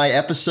promote my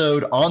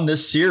episode on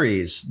this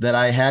series that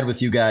I had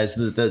with you guys.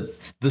 The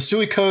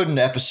Suikoden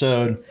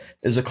episode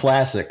is a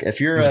classic. If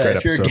you're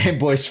a Game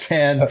Boys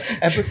fan,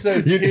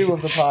 episode 2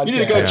 of the podcast, you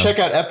need to go check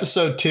out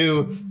episode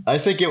 2. I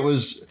think it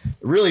was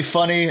really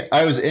funny.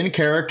 I was in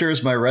character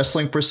as my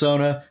wrestling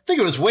persona. I think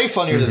it was way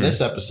funnier than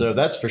this episode.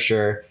 That's for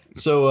sure.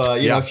 So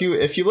you know,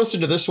 if you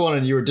listen to this one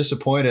and you were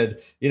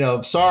disappointed, you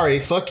know, sorry,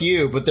 fuck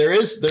you. But there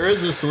is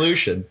a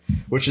solution,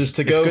 which is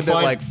to go good find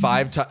that like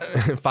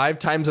five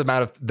times the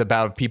amount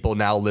of people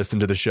now listen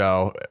to the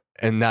show,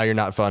 and now you're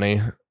not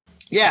funny.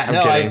 Yeah,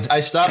 I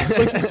stopped. It's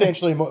like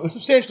substantially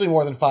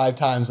more than 5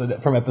 times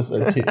from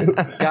episode 2.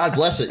 God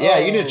bless it. Yeah,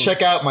 you need to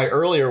check out my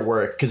earlier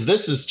work because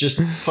this is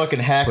just fucking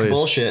hack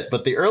bullshit.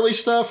 But the early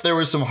stuff, there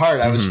was some heart.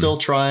 I was still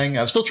trying.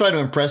 I was still trying to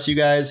impress you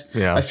guys.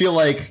 Yeah. I feel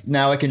like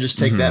now I can just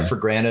take that for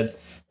granted.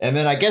 And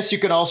then I guess you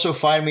can also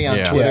find me on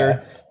Twitter.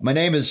 Yeah. My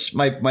name is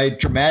my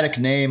dramatic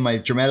name. My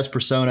dramatis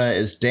persona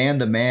is Dan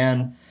the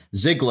Man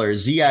Ziggler,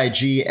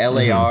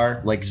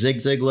 Ziglar, like Zig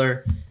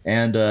Ziglar.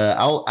 And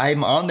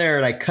I'm on there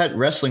and I cut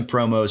wrestling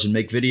promos and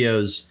make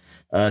videos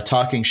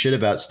talking shit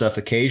about stuff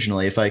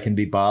occasionally if I can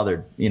be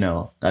bothered, you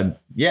know.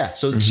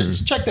 So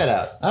check that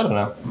out. I don't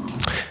know.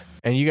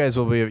 And you guys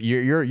will be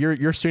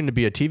you're soon to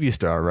be a TV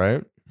star,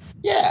 right?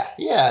 Yeah,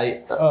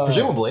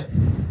 presumably.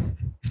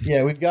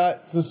 Yeah, we've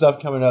got some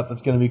stuff coming up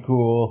that's going to be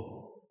cool.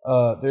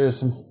 There's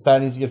some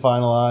that needs to get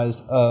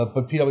finalized,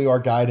 but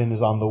PWR Gaiden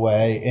is on the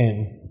way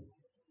in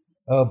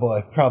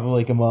probably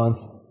like a month.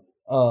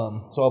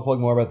 So I'll plug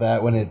more about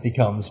that when it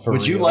becomes for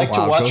Would real. You like to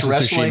watch Ghost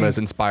wrestling? Of Tsushima is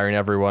inspiring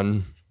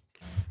everyone.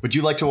 Would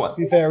you like to watch? To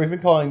be fair, we've been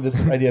calling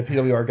this idea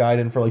PWR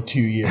Gaiden for like 2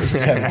 years.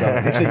 We haven't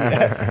done anything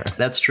yet.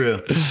 That's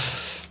true.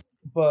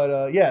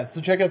 But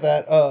so check out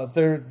that.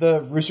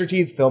 The Rooster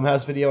Teeth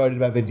Filmhouse video I did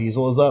about Vin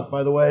Diesel is up,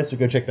 by the way. So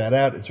go check that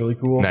out. It's really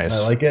cool.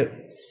 Nice. I like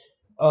it.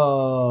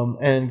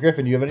 And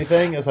Griffin, do you have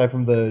anything aside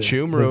from the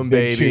Choom Room,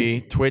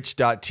 baby?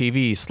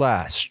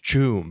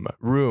 Twitch.tv/Choom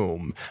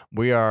Room.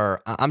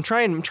 I'm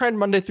trying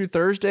Monday through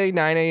Thursday,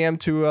 9 a.m.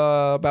 to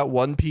about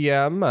 1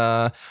 p.m.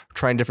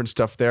 Trying different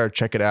stuff there.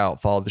 Check it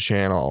out. Follow the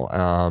channel.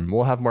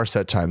 We'll have more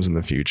set times in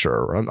the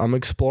future. I'm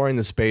exploring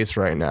the space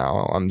right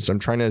now. I'm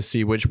trying to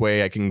see which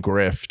way I can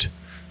grift.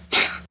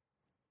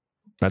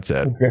 That's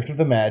it. Grift of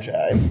the Magi.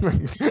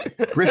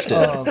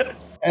 Grifted.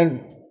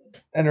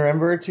 And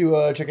remember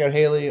to check out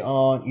Haley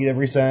on Eat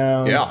Every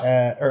Sound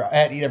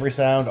at Eat Every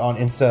Sound on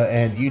Insta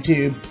and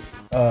YouTube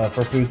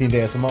for food themed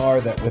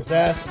ASMR that whips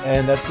ass.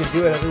 And that's gonna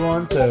do it,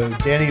 everyone. So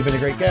Danny, you've been a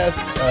great guest,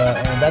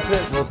 and that's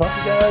it. We'll talk to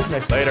you guys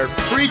next week. Later.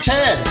 Free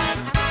Ted.